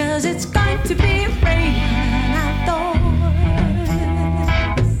 'cause it's going to be raining outdoors.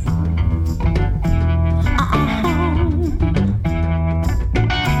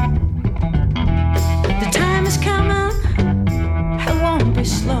 The time is coming, it won't be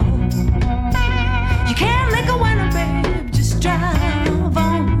slow. You can't make a winner, babe, just drive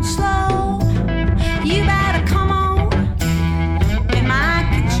on slow. You better come on in my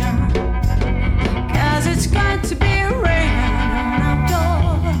kitchen, 'cause it's going to be raining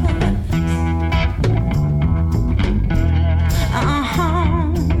outdoors.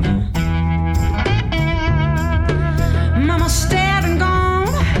 Mama's dead and gone,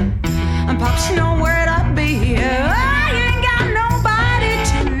 and Pop's nowhere to be. I ain't got nobody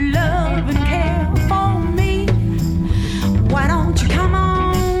to love and care for me. Why don't you come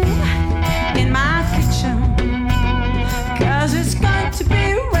on in my kitchen, 'cause it's going to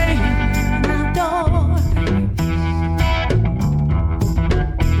be raining outdoors.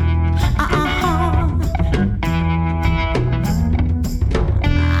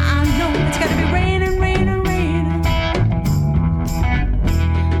 I know it's gotta be raining, raining, raining.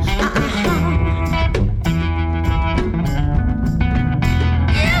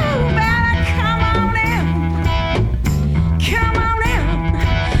 You better come on in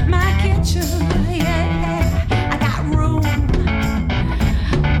my kitchen. Yeah, I got room.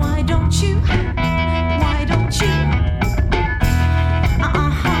 Why don't you? Why don't you?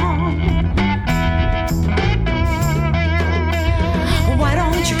 Why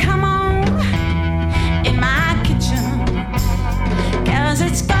don't you come on in my kitchen, 'cause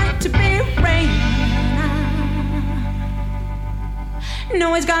it's going to be raining.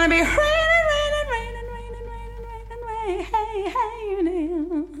 No, it's gonna be raining, raining, raining, raining, raining, raining,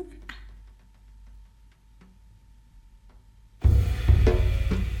 raining.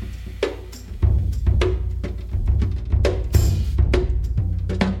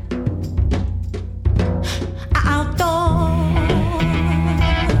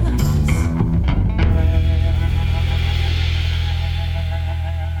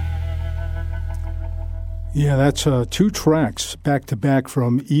 Yeah, that's 2 tracks back-to-back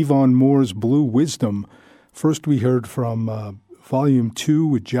from Yvonne Moore's Blue Wisdom. First we heard from Volume 2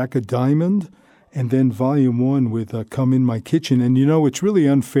 with Jack a Diamond, and then Volume 1 with Come in My Kitchen. And, you know, it's really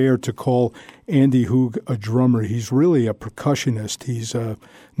unfair to call Andy Hoog a drummer. He's really a percussionist. He's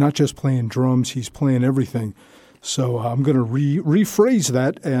not just playing drums, he's playing everything. So I'm going to rephrase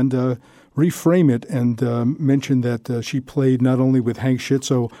that and reframe it and mention that she played not only with Hank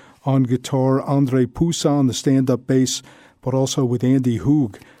Schizzo on guitar, Andre Poussa on the stand-up bass, but also with Andy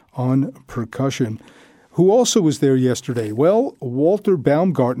Hoog on percussion. Who also was there yesterday? Well, Walter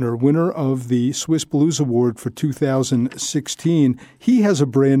Baumgartner, winner of the Swiss Blues Award for 2016. He has a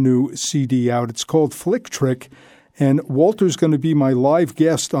brand new CD out. It's called Flick Trick, and Walter's going to be my live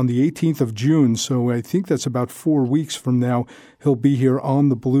guest on the 18th of June, so I think that's about 4 weeks from now. He'll be here on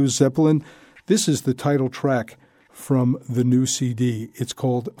the Blues Zeppelin. This is the title track from the new CD. It's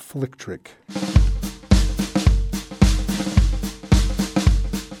called Flick Trick.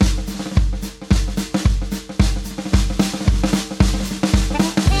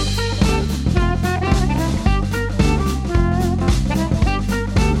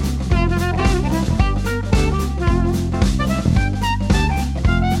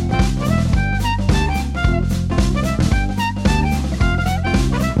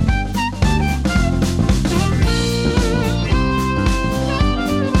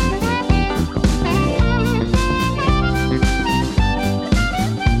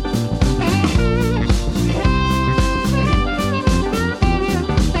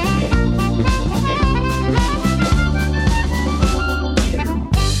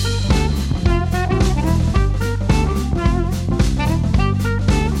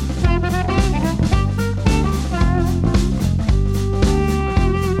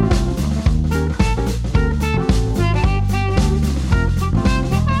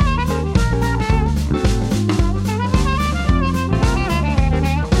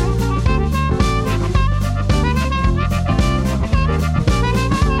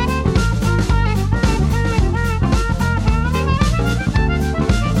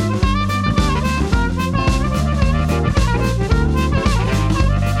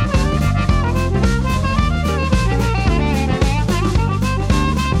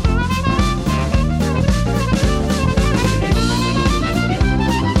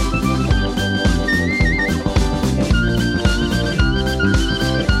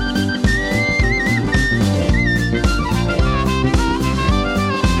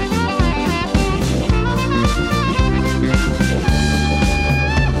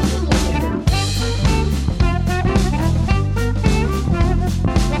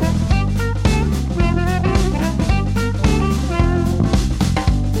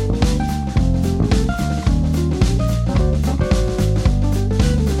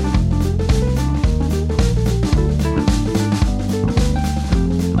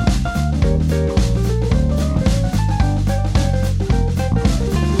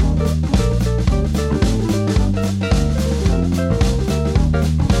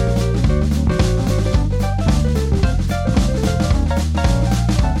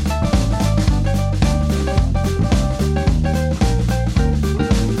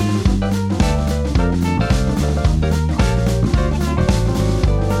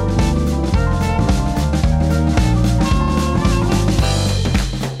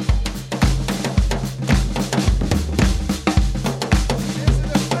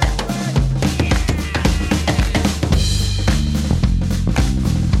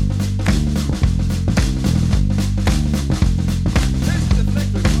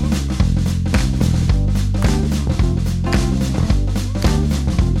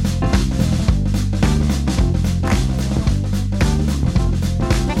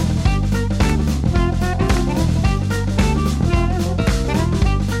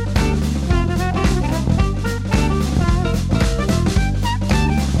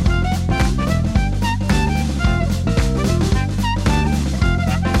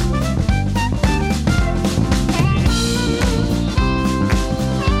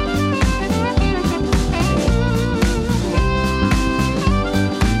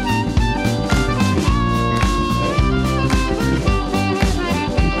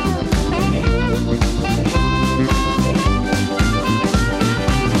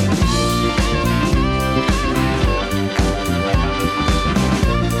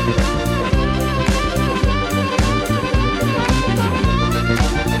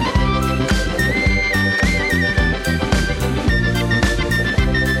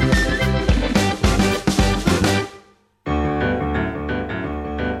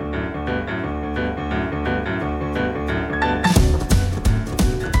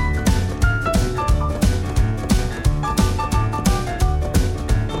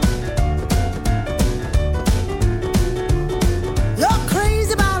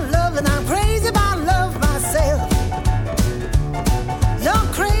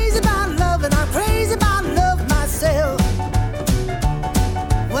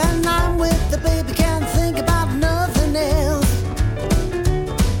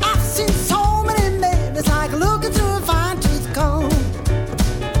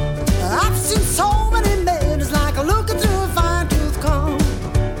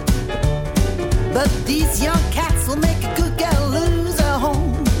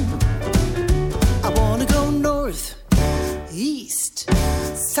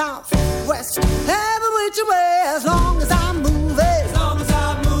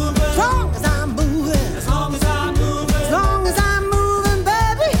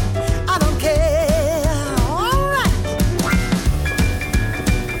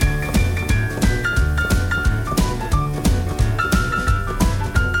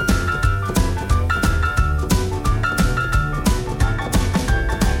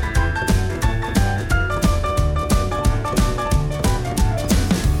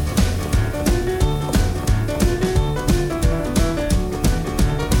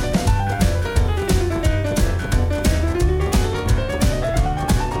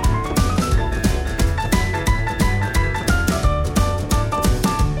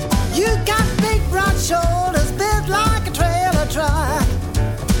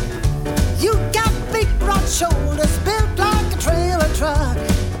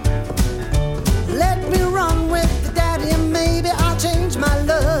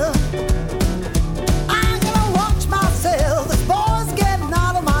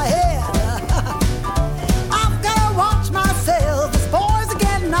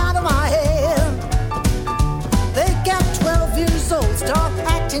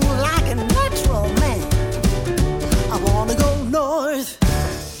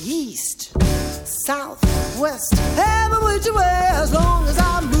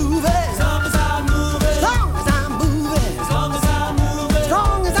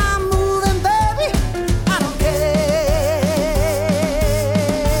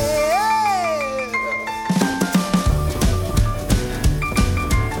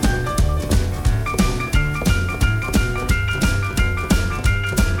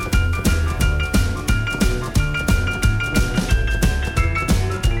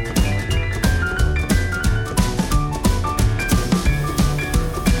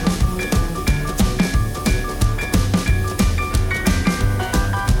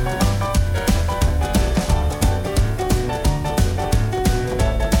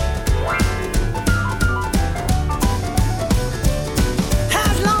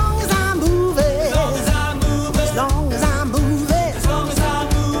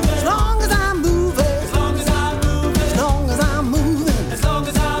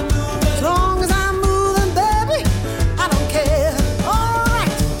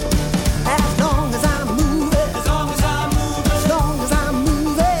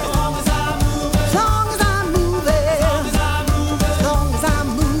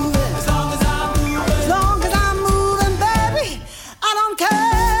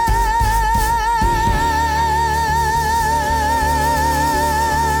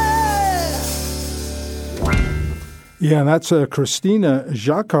 Yeah, that's Christina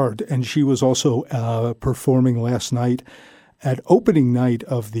Jacquard, and she was also performing last night at opening night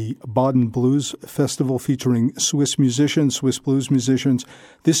of the Baden Blues Festival featuring Swiss musicians, Swiss blues musicians.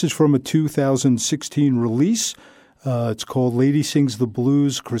 This is from a 2016 release. It's called Lady Sings the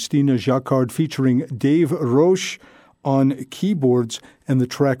Blues, Christina Jacquard featuring Dave Roche on keyboards, and the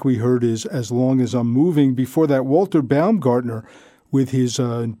track we heard is As Long as I'm Moving. Before that, Walter Baumgartner with his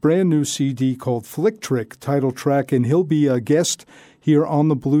brand new CD called Flick Trick, title track, and he'll be a guest here on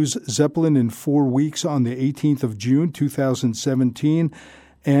the Blues Zeppelin in 4 weeks on the 18th of June, 2017.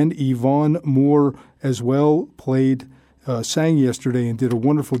 And Yvonne Moore as well sang yesterday and did a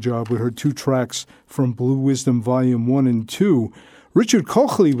wonderful job. We heard 2 tracks from Blue Wisdom Volume 1 and 2. Richard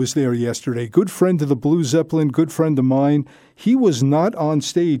Cochley was there yesterday, good friend of the Blue Zeppelin, good friend of mine. He was not on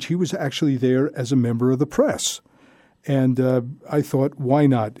stage. He was actually there as a member of the press. And I thought, why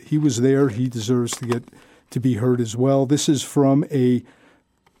not? He was there. He deserves to be heard as well. This is from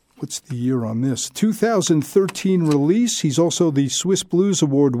what's the year on this? 2013 release. He's also the Swiss Blues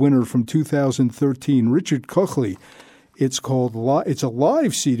Award winner from 2013, Richard Cochley. It's a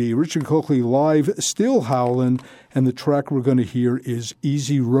live CD, Richard Cochley Live, Still Howlin', and the track we're going to hear is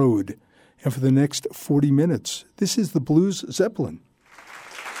Easy Road. And for the next 40 minutes, this is the Blues Zeppelin.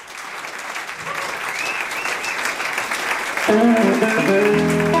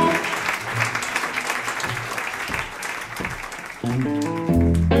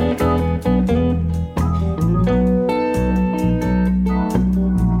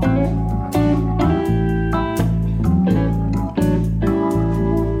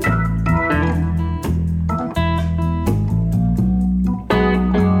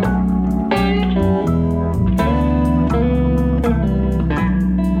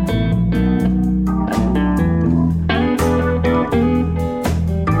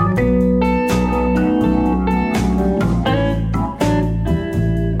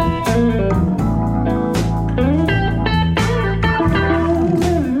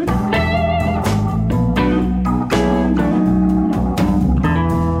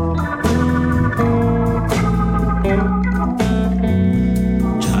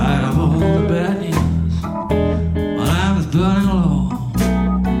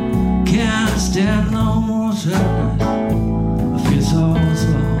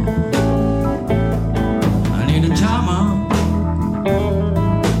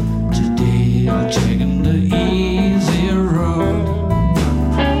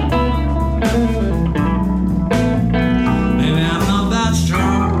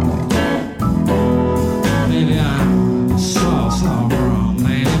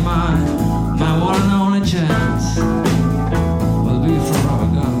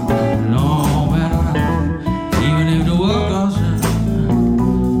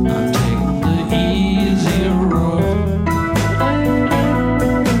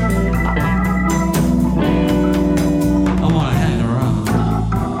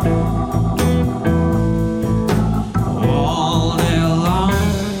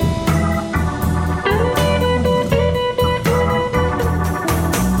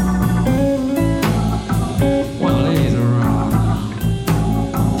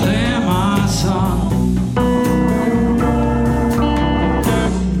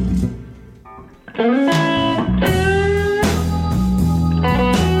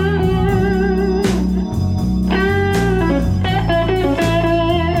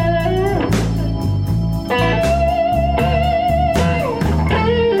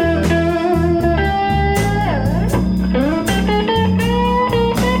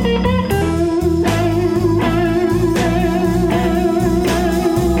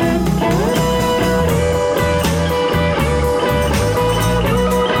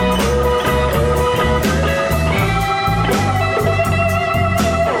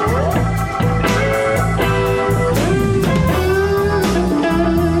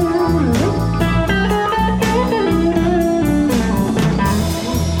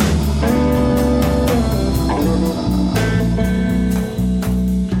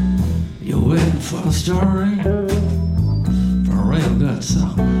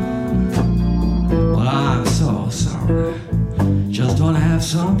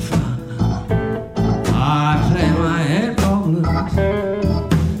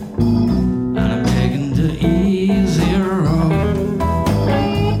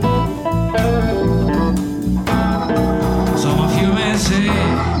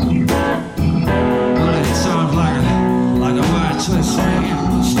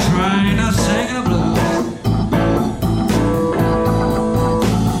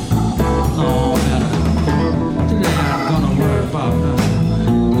 Today I'm gonna worry about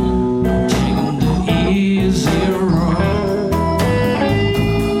nothing.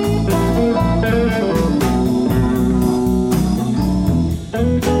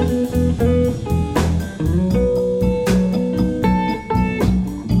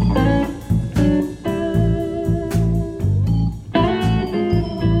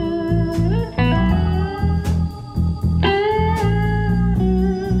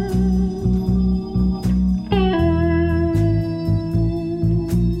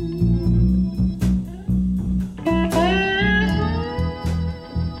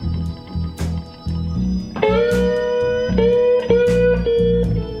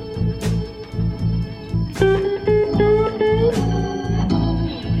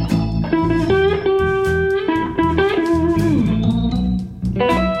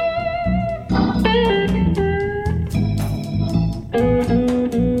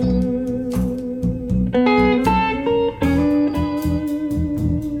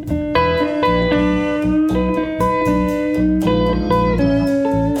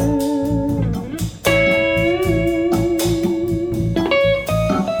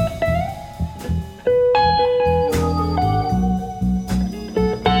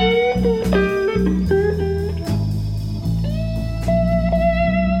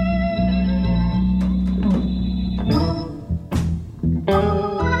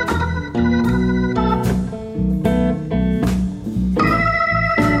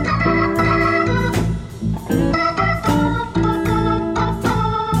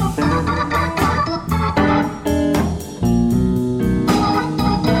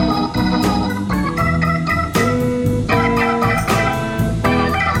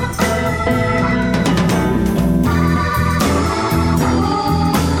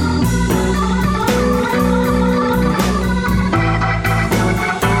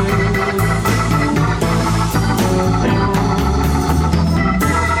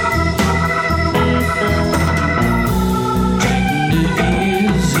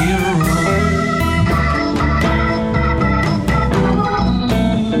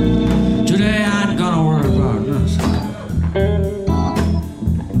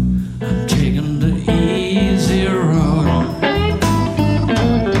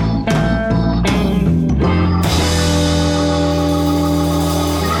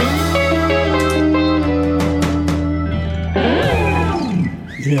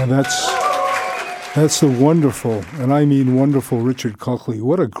 Yeah, that's the wonderful, and I mean wonderful, Richard Cuckley.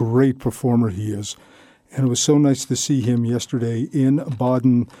 What a great performer he is. And it was so nice to see him yesterday in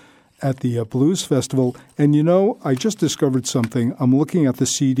Baden at the Blues Festival. And you know, I just discovered something. I'm looking at the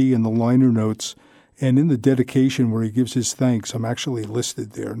CD and the liner notes, and in the dedication where he gives his thanks, I'm actually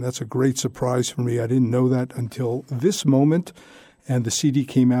listed there. And that's a great surprise for me. I didn't know that until this moment. And the CD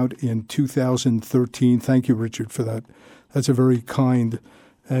came out in 2013. Thank you, Richard, for that. That's a very kind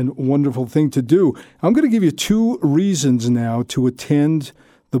and wonderful thing to do. I'm going to give you 2 reasons now to attend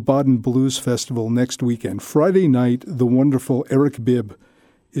the Baden Blues Festival next weekend. Friday night, the wonderful Eric Bibb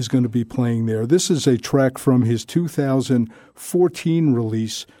is going to be playing there. This is a track from his 2014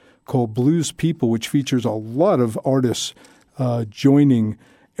 release called Blues People, which features a lot of artists joining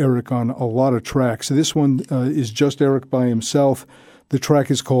Eric on a lot of tracks. This one is just Eric by himself. The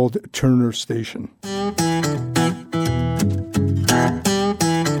track is called Turner Station.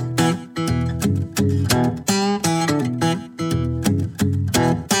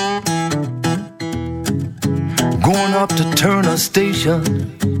 Going up to Turner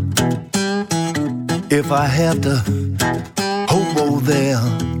Station, if I have to hobo there.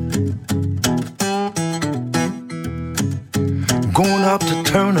 Going up to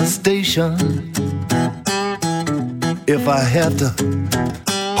Turner Station, if I have to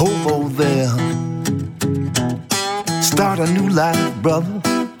hobo there. Start a new life, brother.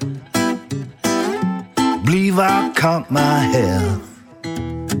 Believe I'll count my hair.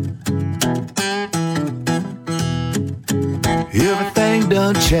 Everything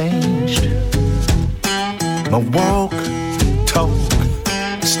done changed. My walk, talk,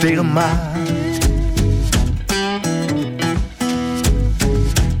 state of mind.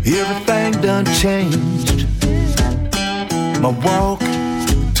 Everything done changed. My walk,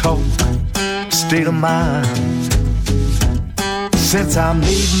 talk, state of mind. Since I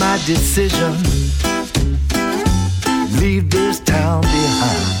made my decision, leave this town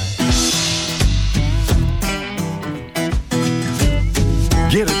behind.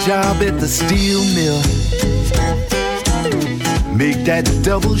 Get a job at the steel mill. Make that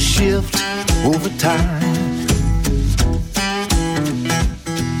double shift overtime.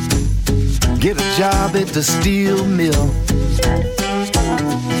 Get a job at the steel mill.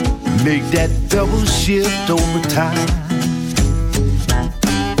 Make that double shift overtime.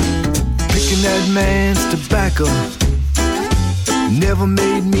 Picking that man's tobacco never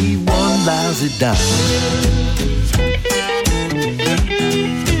made me one lousy dime.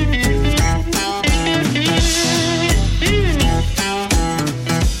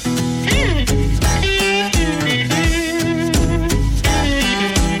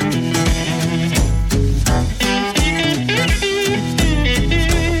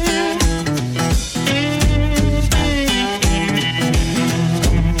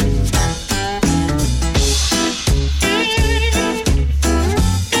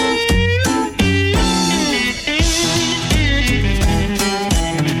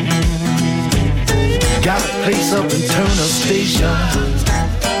 Up in Turner Station,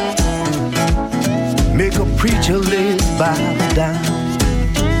 make a preacher lay his Bible down.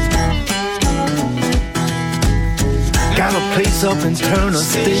 Got a place up in Turner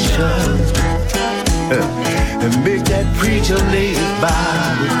Station, and make that preacher lay his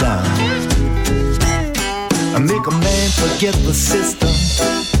Bible down. I make a man forget the system,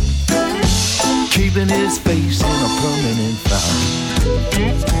 keeping his face in a permanent frown.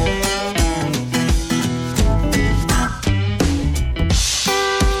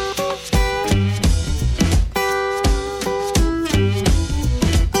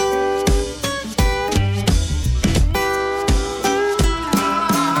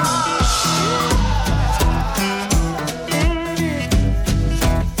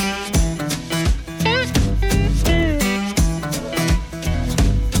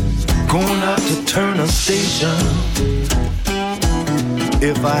 Station,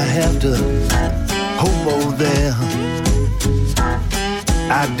 if I have to hobo there,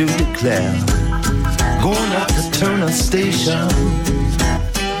 I do declare, going up to Turner Station,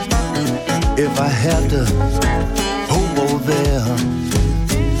 if I have to hobo there,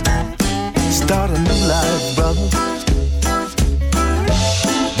 start a new life, brother.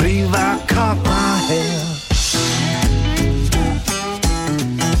 Believe I caught my hair.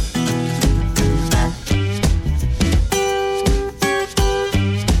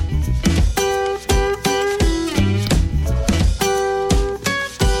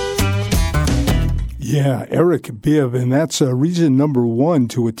 Yeah, Eric Bibb, and that's reason number one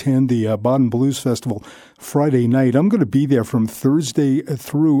to attend the Baden Blues Festival Friday night. I'm going to be there from Thursday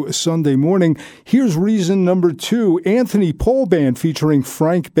through Sunday morning. Here's reason number two, Anthony Paul Band featuring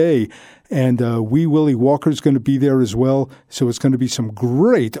Frank Bay. And Wee Willie Walker's going to be there as well. So it's going to be some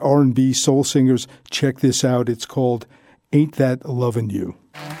great R&B soul singers. Check this out. It's called Ain't That Lovin' You.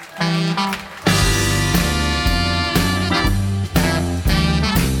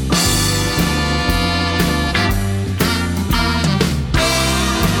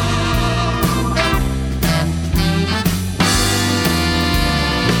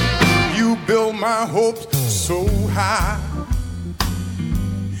 You build my hopes so high,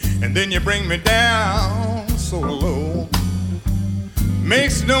 and then you bring me down so low.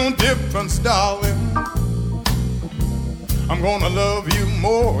 Makes no difference, darling. I'm gonna love you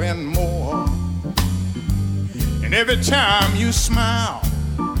more and more. And every time you smile,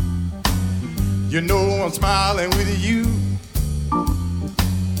 you know I'm smiling with you.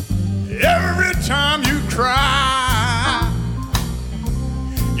 Every time you cry,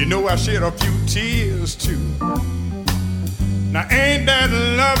 you know I shed a few tears too. Now ain't that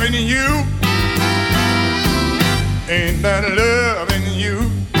loving you? Ain't that loving you?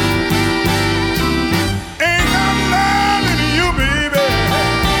 Ain't that loving you, baby?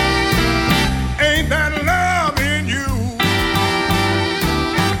 Ain't that loving you?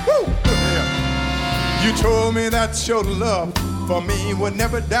 Woo! Yeah. You told me that your love for me would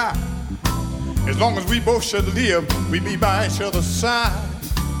never die. As long as we both should live, we'd be by each other's side.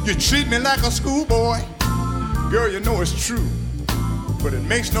 You treat me like a schoolboy. Girl, you know it's true, but it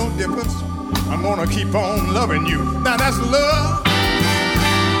makes no difference. I'm gonna keep on loving you. Now that's love.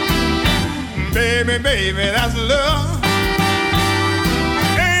 Baby, baby, that's love.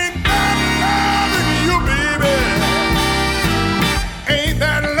 Ain't that loving you, baby? Ain't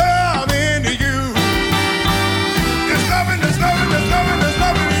that loving you? It's loving, it's loving, it's loving, it's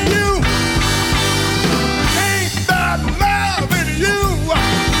loving you. Ain't that loving you?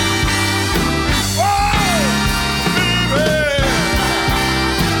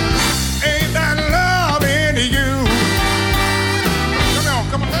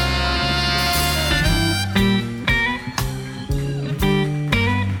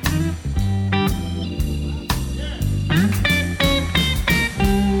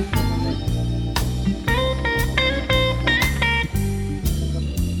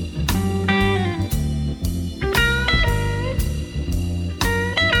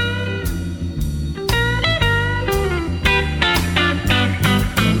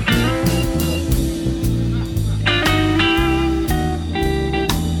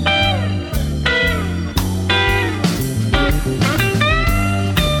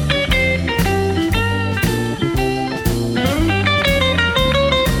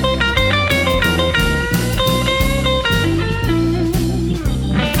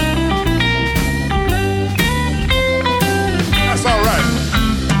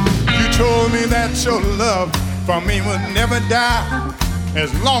 Your love for me would never die.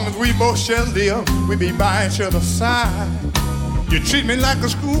 As long as we both shall live, we'll be by each other's side. You treat me like a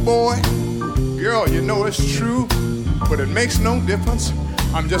schoolboy. Girl, you know it's true, but it makes no difference.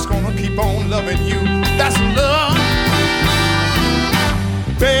 I'm just gonna keep on loving you. That's love.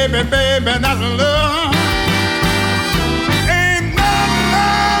 Baby, baby, that's love. Ain't that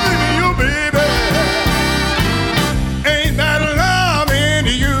loving you, baby? Ain't that loving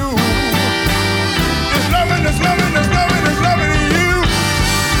you? It's loving, it's loving, it's loving, it's loving you.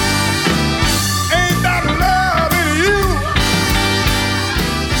 Ain't that loving you?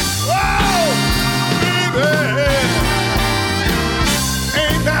 Whoa, baby.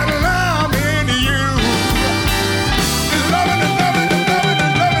 Ain't that loving you? It's loving, it's loving, it's loving,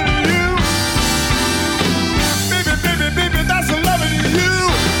 it's loving you. Baby, baby, baby, that's loving you.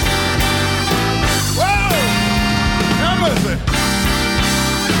 Whoa, now listen.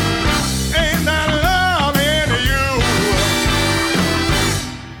 Ain't that loving you?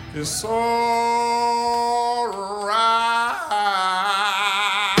 It's all right.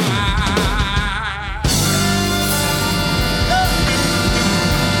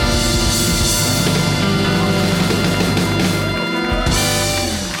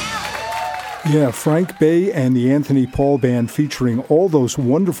 Yeah, Frank Bay and the Anthony Paul Band featuring all those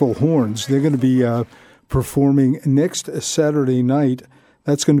wonderful horns. They're going to be performing next Saturday night.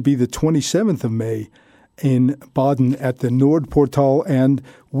 That's going to be the 27th of May in Baden at the Nordportal, and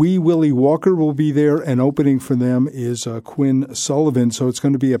Wee Willie Walker will be there, and opening for them is Quinn Sullivan. So it's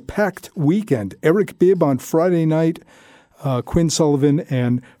going to be a packed weekend. Eric Bibb on Friday night, Quinn Sullivan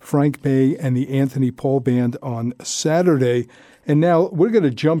and Frank Bay and the Anthony Paul Band on Saturday. And now we're going to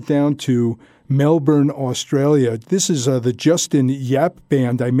jump down to Melbourne, Australia. This is the Justin Yap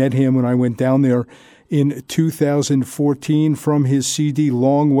Band. I met him when I went down there in 2014 from his CD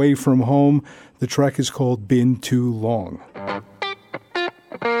Long Way From Home. The track is called Been Too Long.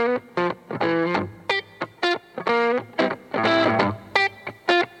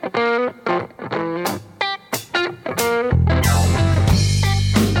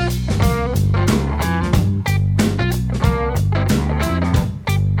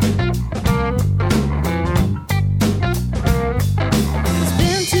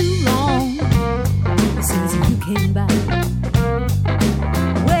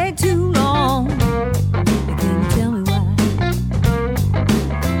 Way too long. You can't tell me why.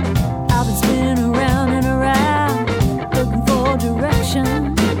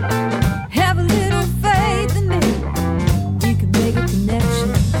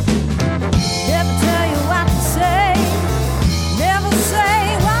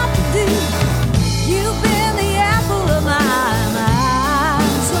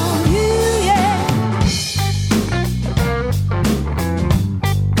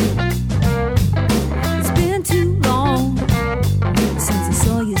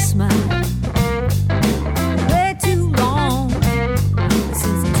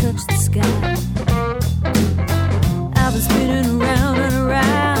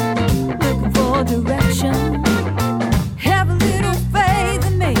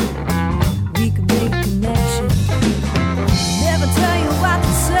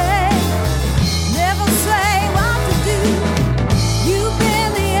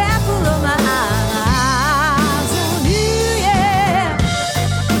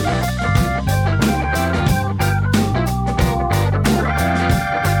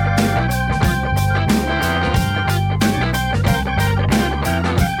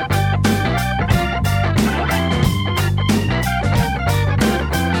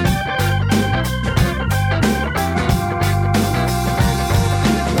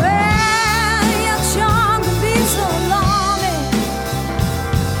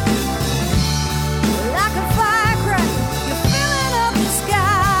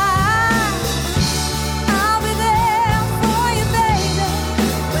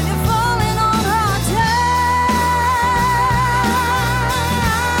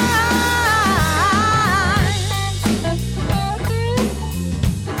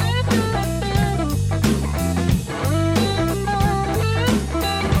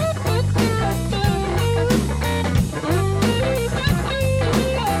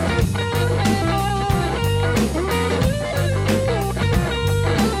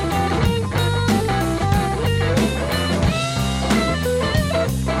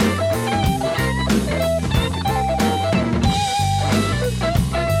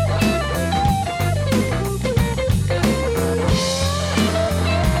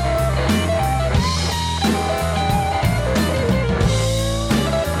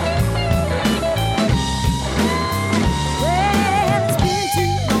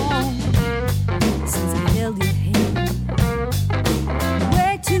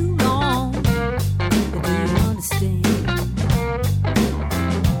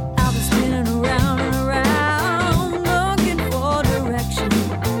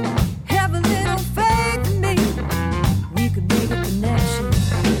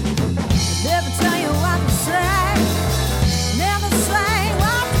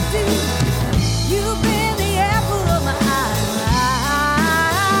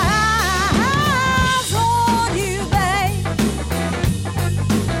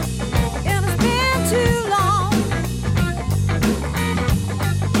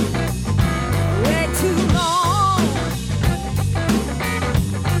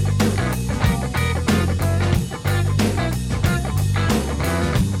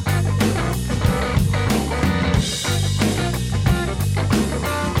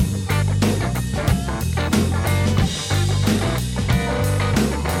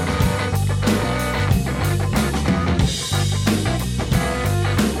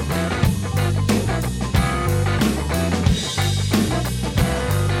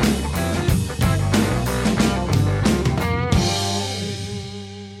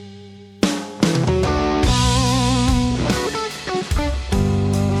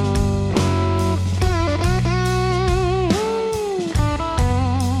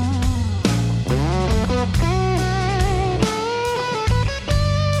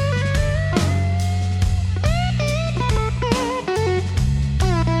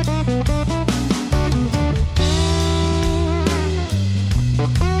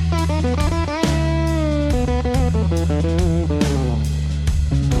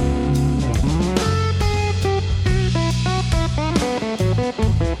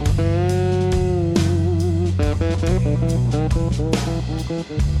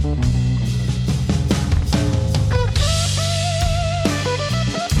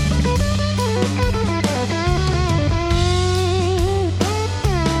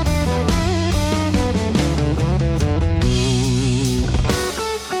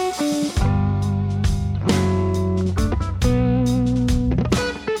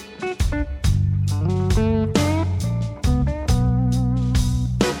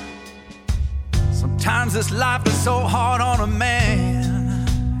 this life is so hard on a man.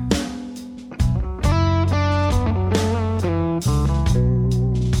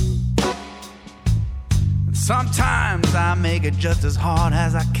 And sometimes I make it just as hard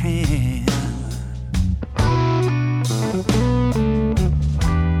as I can.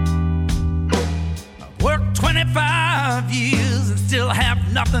 I've worked 25 years and still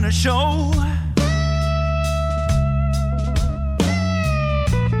have nothing to show.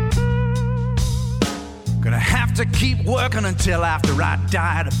 Gonna have to keep working until after I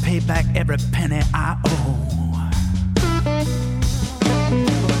die to pay back every penny I owe.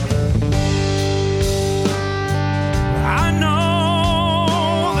 I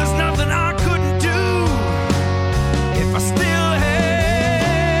know there's nothing I couldn't do if I still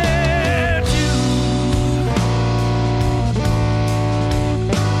had you.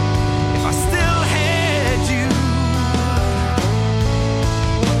 If I still had you.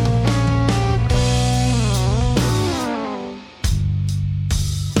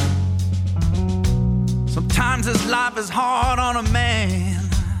 Sometimes this life is hard on a man.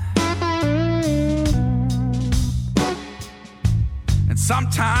 And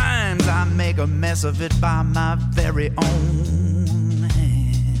sometimes I make a mess of it by my very own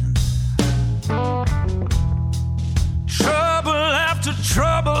hand. Trouble after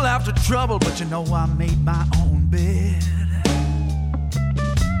trouble after trouble, but you know I made my own bed.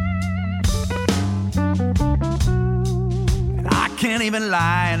 And I can't even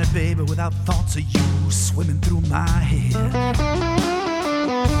lie in it, baby, without thoughts of you swimming through my head.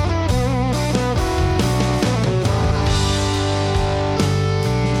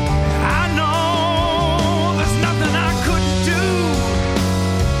 I know there's nothing I couldn't do.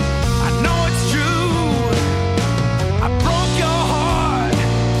 I know it's true. I broke your heart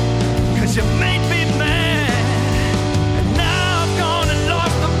 'cause you made me mad. And now I've gone and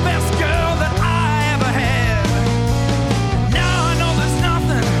lost the best girl that I ever had. And now I know there's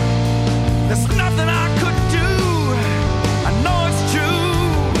nothing I couldn't do. I know it's true.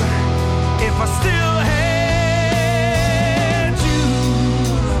 If I still had you.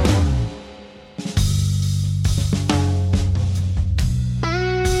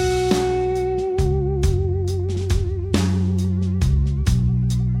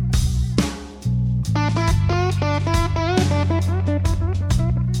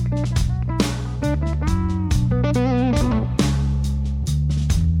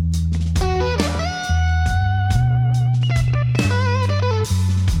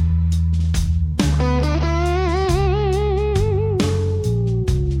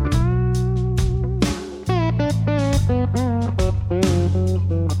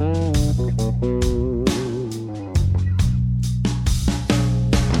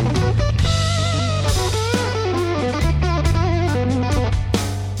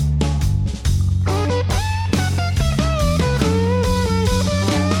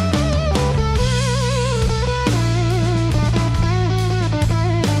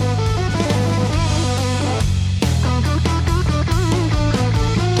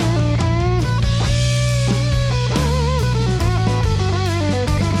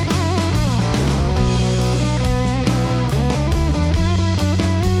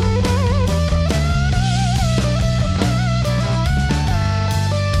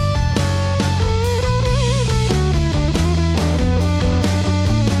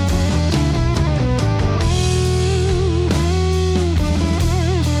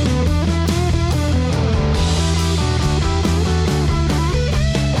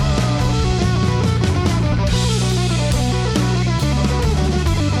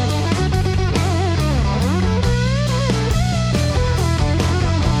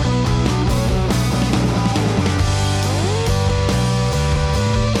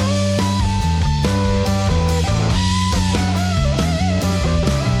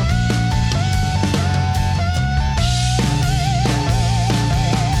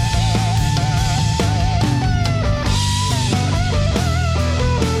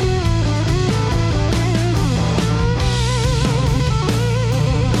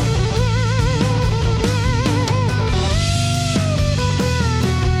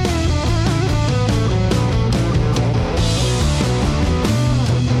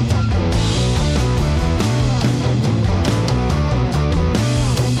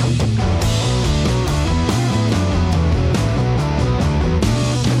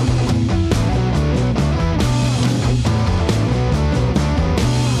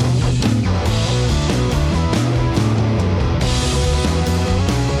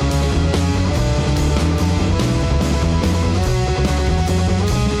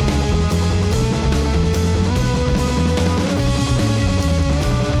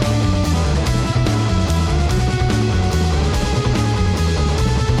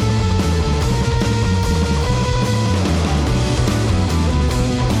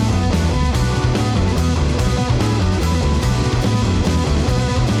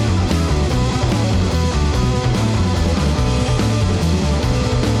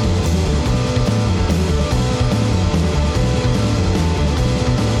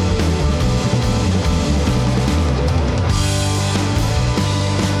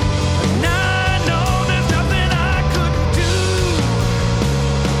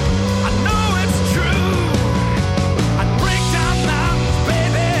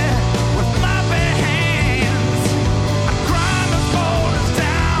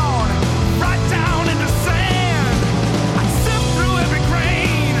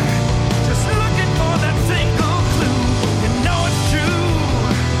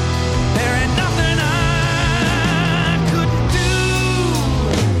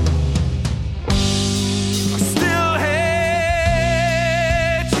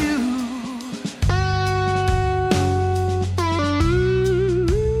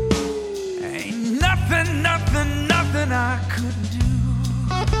 couldn't do.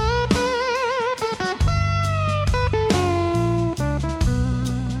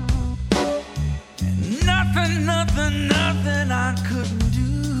 Nothing, nothing, nothing I couldn't do.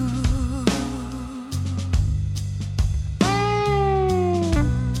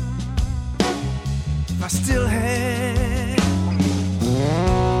 If I still had,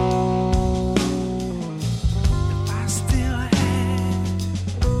 if I still had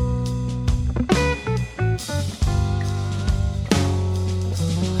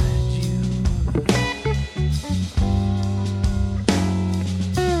you.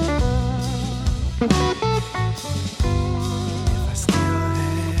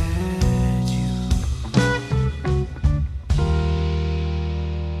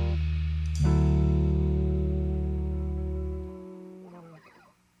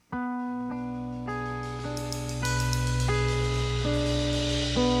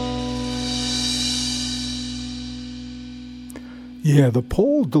 Yeah, the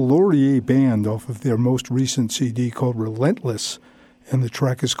Paul Delorier Band off of their most recent CD called Relentless, and the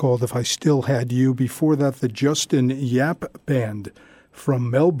track is called If I Still Had You. Before that, the Justin Yap Band from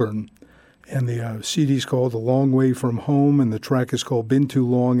Melbourne, and the CD is called A Long Way From Home, and the track is called Been Too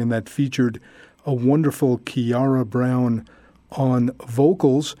Long, and that featured a wonderful Kiara Brown on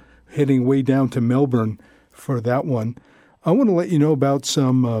vocals, heading way down to Melbourne for that one. I want to let you know about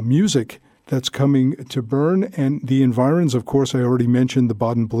some music that's coming to Bern and the environs. Of course, I already mentioned the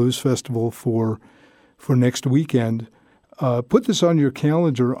Baden Blues Festival for next weekend. Put this on your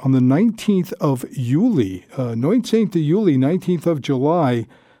calendar on the 19th of July, 19th of July.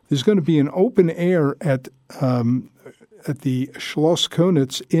 There's going to be an open air at the Schloss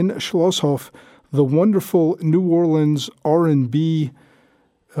Konitz in Schlosshof. The wonderful New Orleans R&B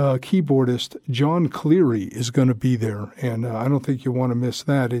keyboardist John Cleary is going to be there, and I don't think you want to miss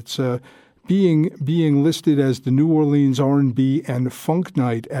that. It's being listed as the New Orleans R&B and Funk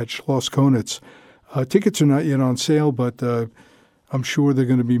Night at Schloss Konitz. Tickets are not yet on sale, but I'm sure they're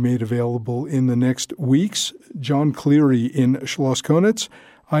going to be made available in the next weeks. John Cleary in Schloss Konitz.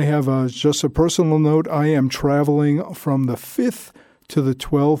 I have just a personal note. I am traveling from the 5th to the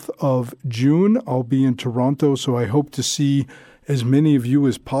 12th of June. I'll be in Toronto, so I hope to see as many of you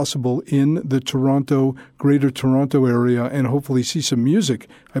as possible in the Greater Toronto area, and hopefully see some music.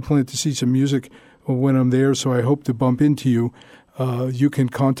 I plan to see some music when I'm there, so I hope to bump into you. You can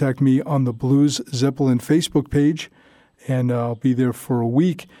contact me on the Blues Zeppelin Facebook page, and I'll be there for a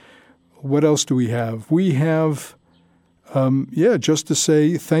week. What else do we have? We have, just to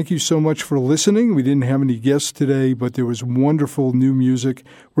say thank you so much for listening. We didn't have any guests today, but there was wonderful new music.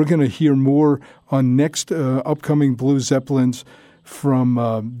 We're going to hear more on next upcoming Blues Zeppelins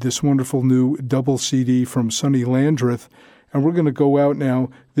from this wonderful new double CD from Sonny Landreth. And we're going to go out now.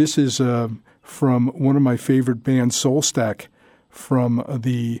 This is from one of my favorite bands, Soulstack, from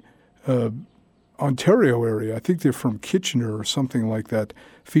the Ontario area. I think they're from Kitchener or something like that,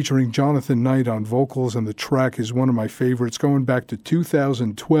 featuring Jonathan Knight on vocals, and the track is one of my favorites, going back to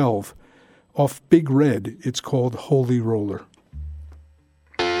 2012. Off Big Red, it's called Holy Roller.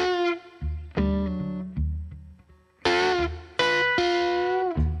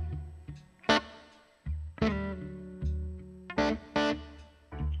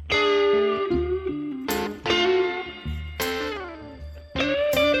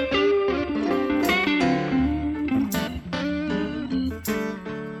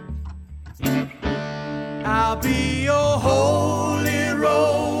 I'll be your holy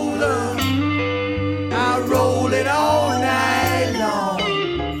roller. I'll roll it all night.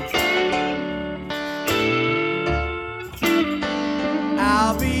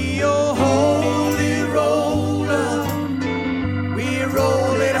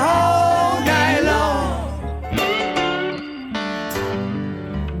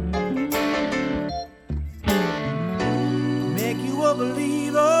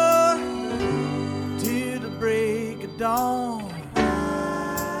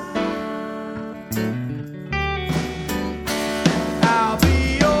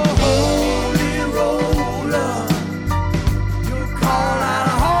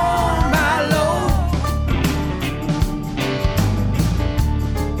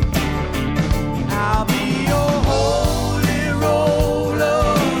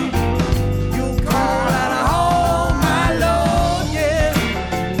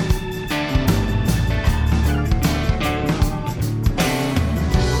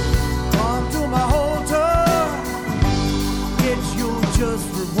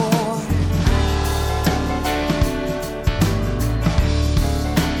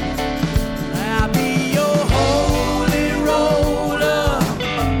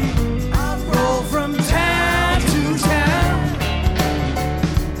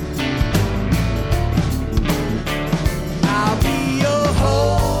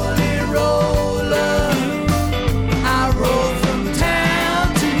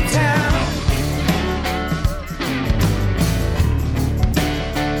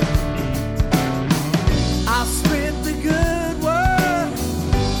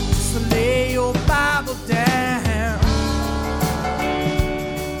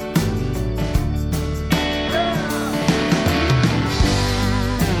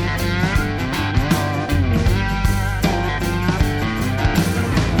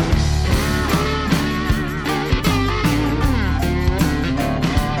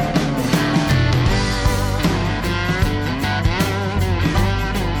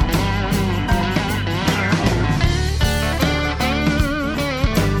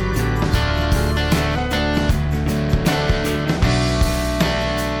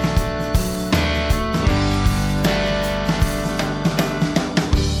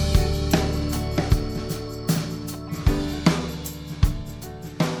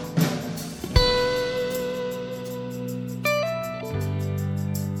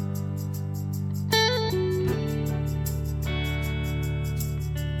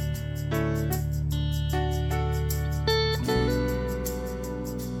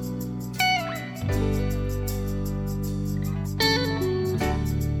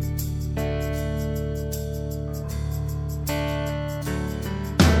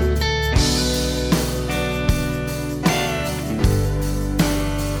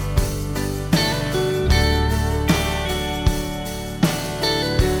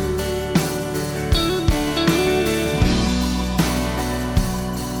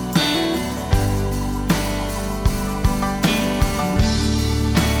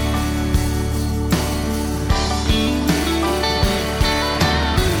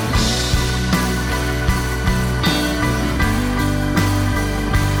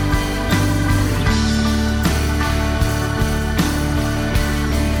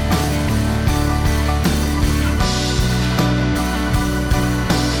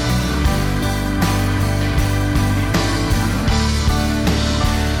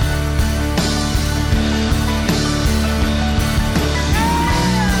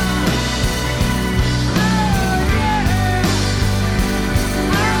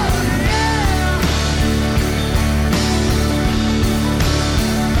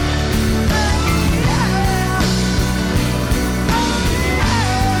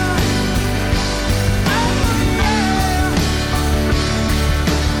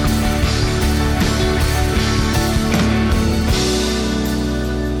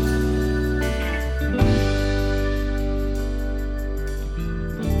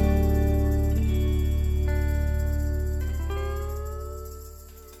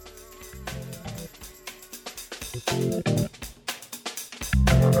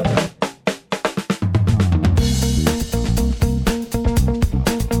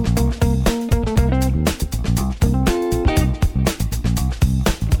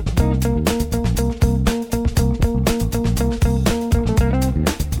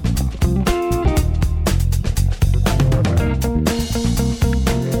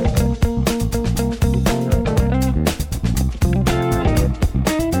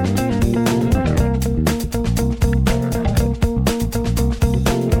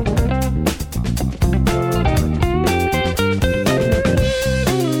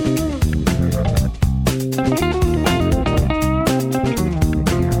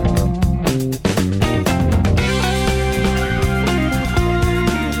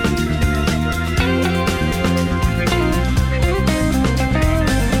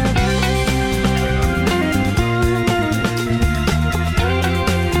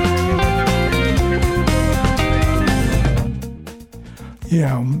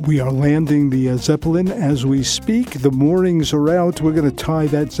 Yeah, we are landing the Zeppelin as we speak. The moorings are out. We're going to tie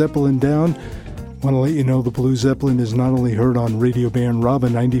that Zeppelin down. Want to let you know the Blue Zeppelin is not only heard on Radio Band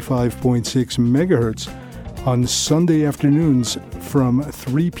Robin 95.6 megahertz on Sunday afternoons from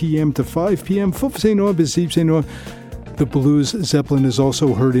 3 p.m. to 5 p.m. The Blues Zeppelin is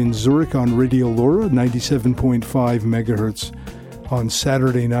also heard in Zurich on Radio Laura 97.5 megahertz on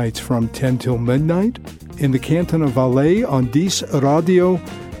Saturday nights from 10 till midnight. In the canton of Valais on Dis Radio,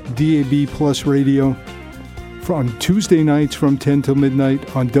 DAB Plus Radio, on Tuesday nights from 10 till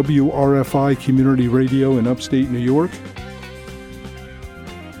midnight on WRFI Community Radio in upstate New York.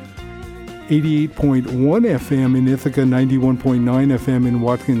 88.1 FM in Ithaca, 91.9 FM in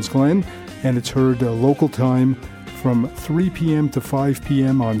Watkins Glen, and it's heard local time from 3 p.m. to 5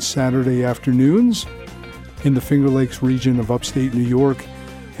 p.m. on Saturday afternoons in the Finger Lakes region of upstate New York,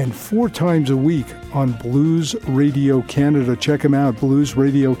 and 4 times a week on Blues Radio Canada. Check them out,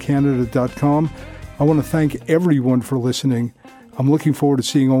 bluesradiocanada.com. I want to thank everyone for listening. I'm looking forward to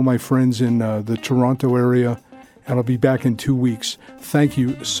seeing all my friends in the Toronto area, and I'll be back in 2 weeks. Thank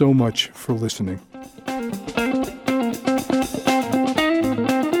you so much for listening.